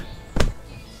 Go,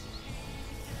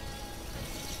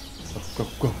 go,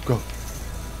 go, go.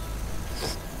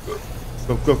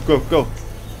 Go, go, go, go.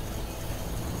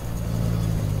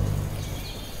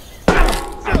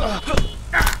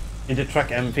 In the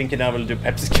truck, I'm thinking I will do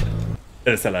Pepsi.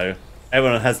 That is hello.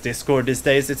 Everyone has Discord these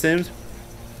days, it seems.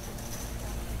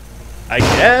 I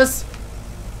guess.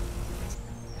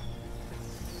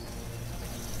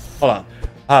 Hold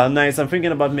on. Nice. I'm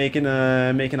thinking about making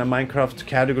a Minecraft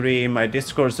category in my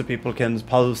Discord so people can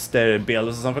post their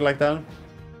builds or something like that.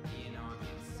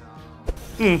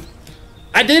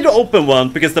 I did open one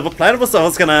because the plan was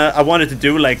I wanted to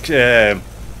do like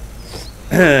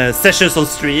sessions on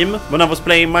stream when I was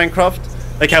playing Minecraft,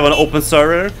 like have an open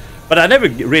server, but I never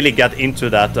really got into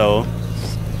that though.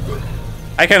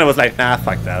 I kind of was like, nah,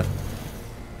 fuck that.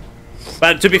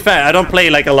 But to be fair, I don't play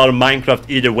like a lot of Minecraft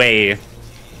either way.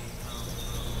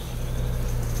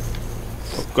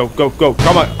 Go, go, go,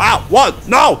 come on. Ah, what?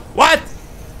 No, what?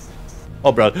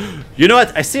 Oh, bro. You know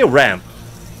what? I see a ramp.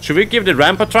 Should we give the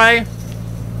ramp a try?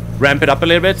 Ramp it up a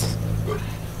little bit.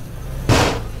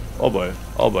 Oh boy,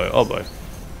 oh boy, oh boy.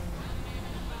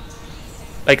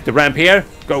 Like the ramp here.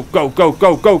 Go, go, go,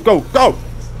 go, go, go, go.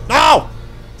 No!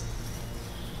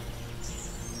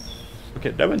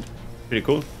 Okay, that went pretty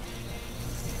cool.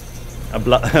 I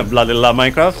bloody love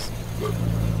Minecraft.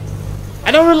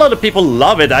 I know a lot of people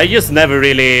love it. I just never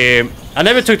really... I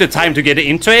never took the time to get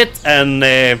into it. And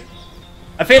I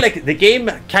feel like the game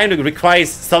kind of requires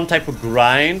some type of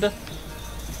grind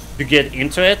to get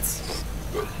into it.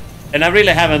 And I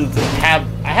really haven't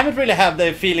really had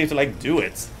the feeling to like do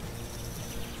it.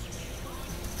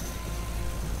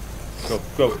 Go,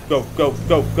 go, go, go,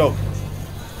 go, go.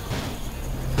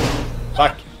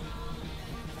 Fuck.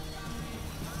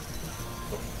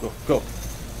 Go, go, go.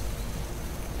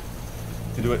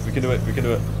 We can do it, we can do it, we can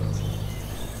do it.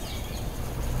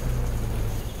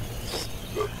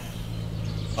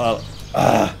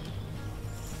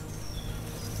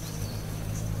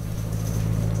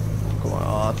 Come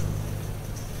on.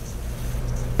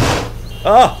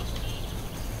 Ah!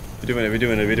 We're doing it, we're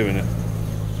doing it, we're doing it.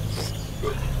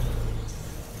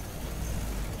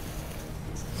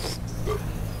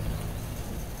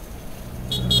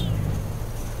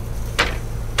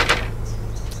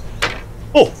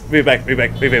 Oh! We're back, we're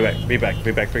back, we're back, we're back,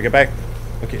 we're back, we're back.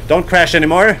 Okay, don't crash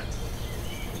anymore.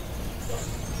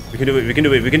 We can do it, we can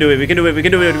do it, we can do it, we can do it, we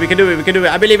can do it, we can do it, we can do it.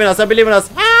 I believe in us, I believe in us.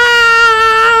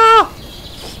 Ah!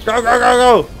 Go, go,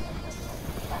 go, go!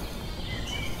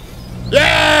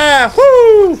 Yeah!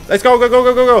 Woo! Let's go, go, go,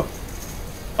 go, go, go!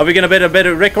 Are we gonna beat a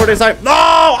better record this time? No!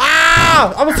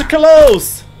 Ah! I was too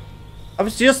close! I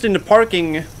was just in the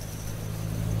parking.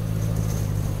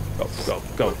 Go, go,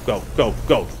 go, go, go,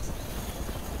 go!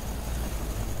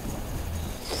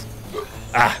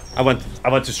 Ah! I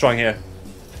went too strong here.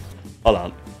 Hold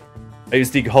on. I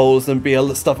just dig holes and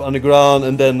build stuff on the ground,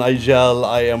 and then I yell,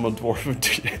 I am a dwarf,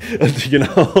 you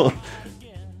know?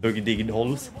 Digging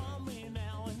holes.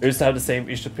 I used to have the same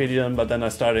issue Pigeon, but then I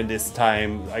started this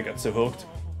time, I got so hooked.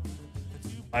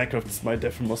 Minecraft is my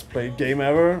definitely most played game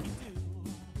ever.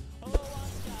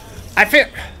 I feel...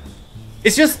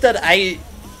 It's just that I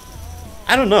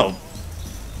don't know.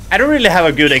 I don't really have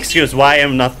a good excuse why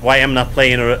I'm not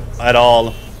playing it at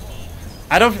all.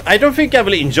 I don't think I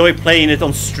will enjoy playing it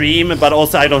on stream, but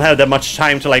also I don't have that much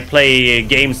time to like play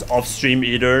games off stream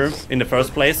either in the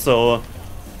first place, so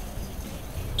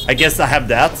I guess I have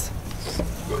that.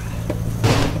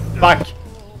 Fuck!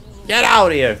 Get out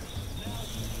of here!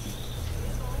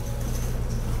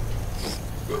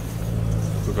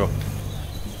 Go, go.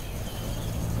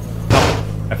 No!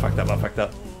 I fucked up, I fucked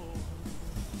up.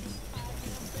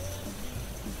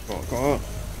 Come on, come on.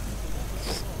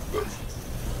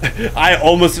 I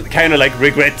almost kind of like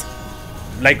regret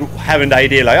like having the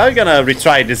idea like I'm gonna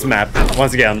retry this map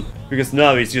once again, because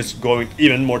now it's just going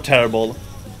even more terrible.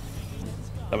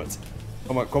 Damn it.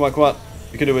 Come on, come on, come on.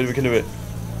 We can do it, we can do it.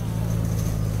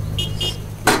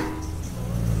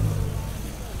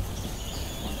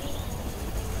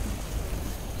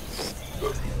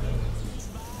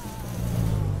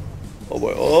 Oh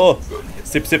boy, oh!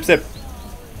 Sip, sip, sip.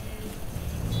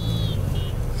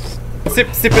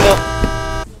 Sip, sip it up.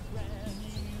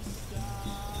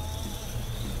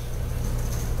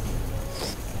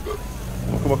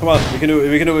 Come on, come on, we can do it,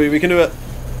 we can do it, we can do it.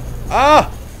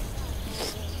 Ah!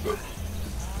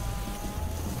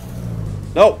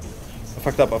 No! I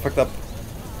fucked up, I fucked up.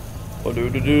 Oh, do.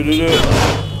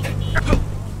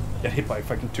 Get hit by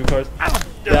fucking 2 cars.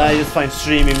 Yeah, I just find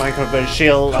streaming Minecraft very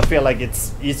chill. I feel like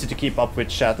it's easy to keep up with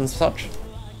chat and such.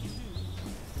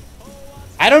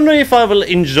 I don't know if I will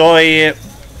enjoy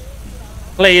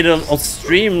play it on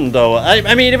stream though.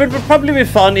 I mean, it would probably be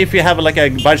fun if you have like a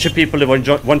bunch of people that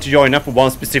want to join up for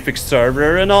one specific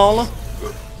server and all.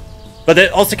 But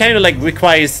it also kind of like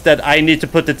requires that I need to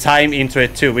put the time into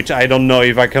it too, which I don't know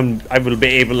if I will be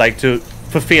able like to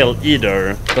fulfill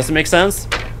either. Does it make sense?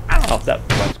 Oh, that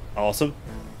was awesome.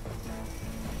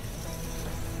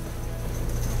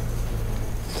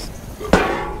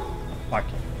 Fuck.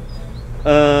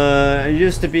 It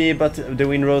used to be, but the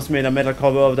Windrose made a metal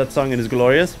cover of that song and it's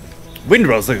glorious.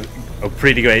 Windrose are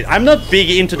pretty great. I'm not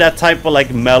big into that type of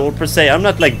like metal per se. I'm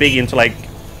not like big into like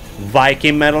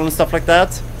Viking metal and stuff like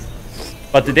that.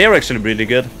 But they're actually really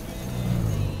good.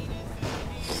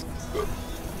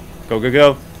 Go, go,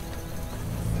 go.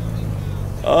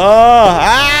 Oh!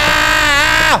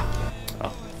 Ah!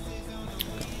 Oh.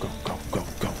 Go, go, go,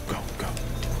 go, go, go.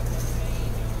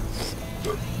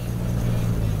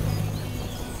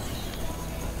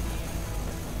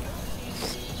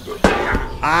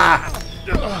 Ah!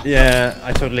 Yeah,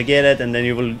 I totally get it, and then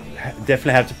you will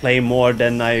definitely have to play more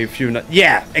than if you not.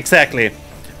 Yeah, exactly.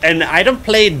 And I don't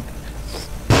play,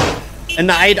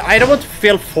 and I don't want to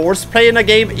feel forced playing a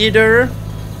game either.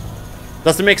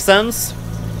 Does it make sense?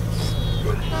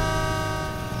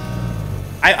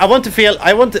 I want to feel,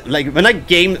 like when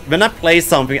I play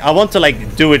something, I want to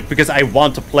like do it because I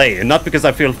want to play, and not because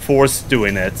I feel forced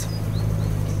doing it.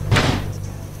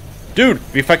 Dude,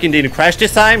 we fucking didn't crash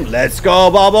this time. Let's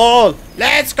go, Bubble!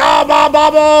 Let's go,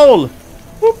 Bubble!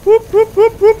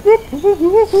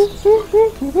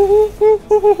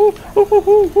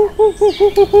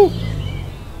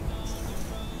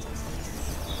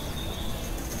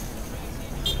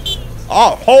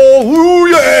 Oh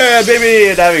yeah,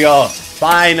 baby! There we go.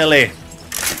 Finally.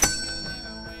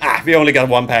 Ah, we only got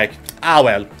 1 pack. Ah,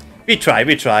 well. We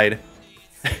tried.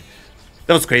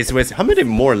 That was crazy. How many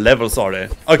more levels are there?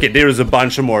 Okay, there is a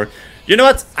bunch more. You know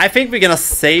what? I think we're gonna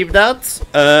save that.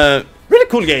 Really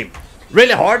cool game.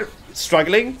 Really hard.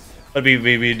 Struggling. But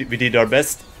we did our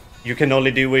best. You can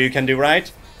only do what you can do,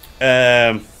 right?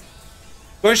 Go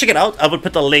and check it out. I will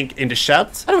put a link in the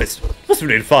chat. Anyways, it was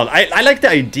really fun. I like the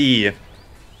idea.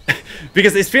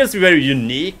 Because it feels very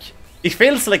unique. It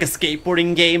feels like a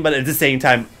skateboarding game, but at the same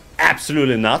time,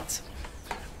 absolutely not.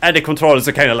 And the controllers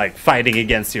are kind of like fighting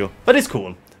against you. But it's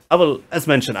cool. I will, as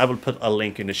mentioned, I will put a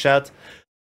link in the chat.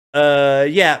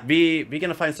 Yeah, we're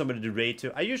gonna find somebody to raid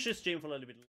to. I usually stream for a little bit.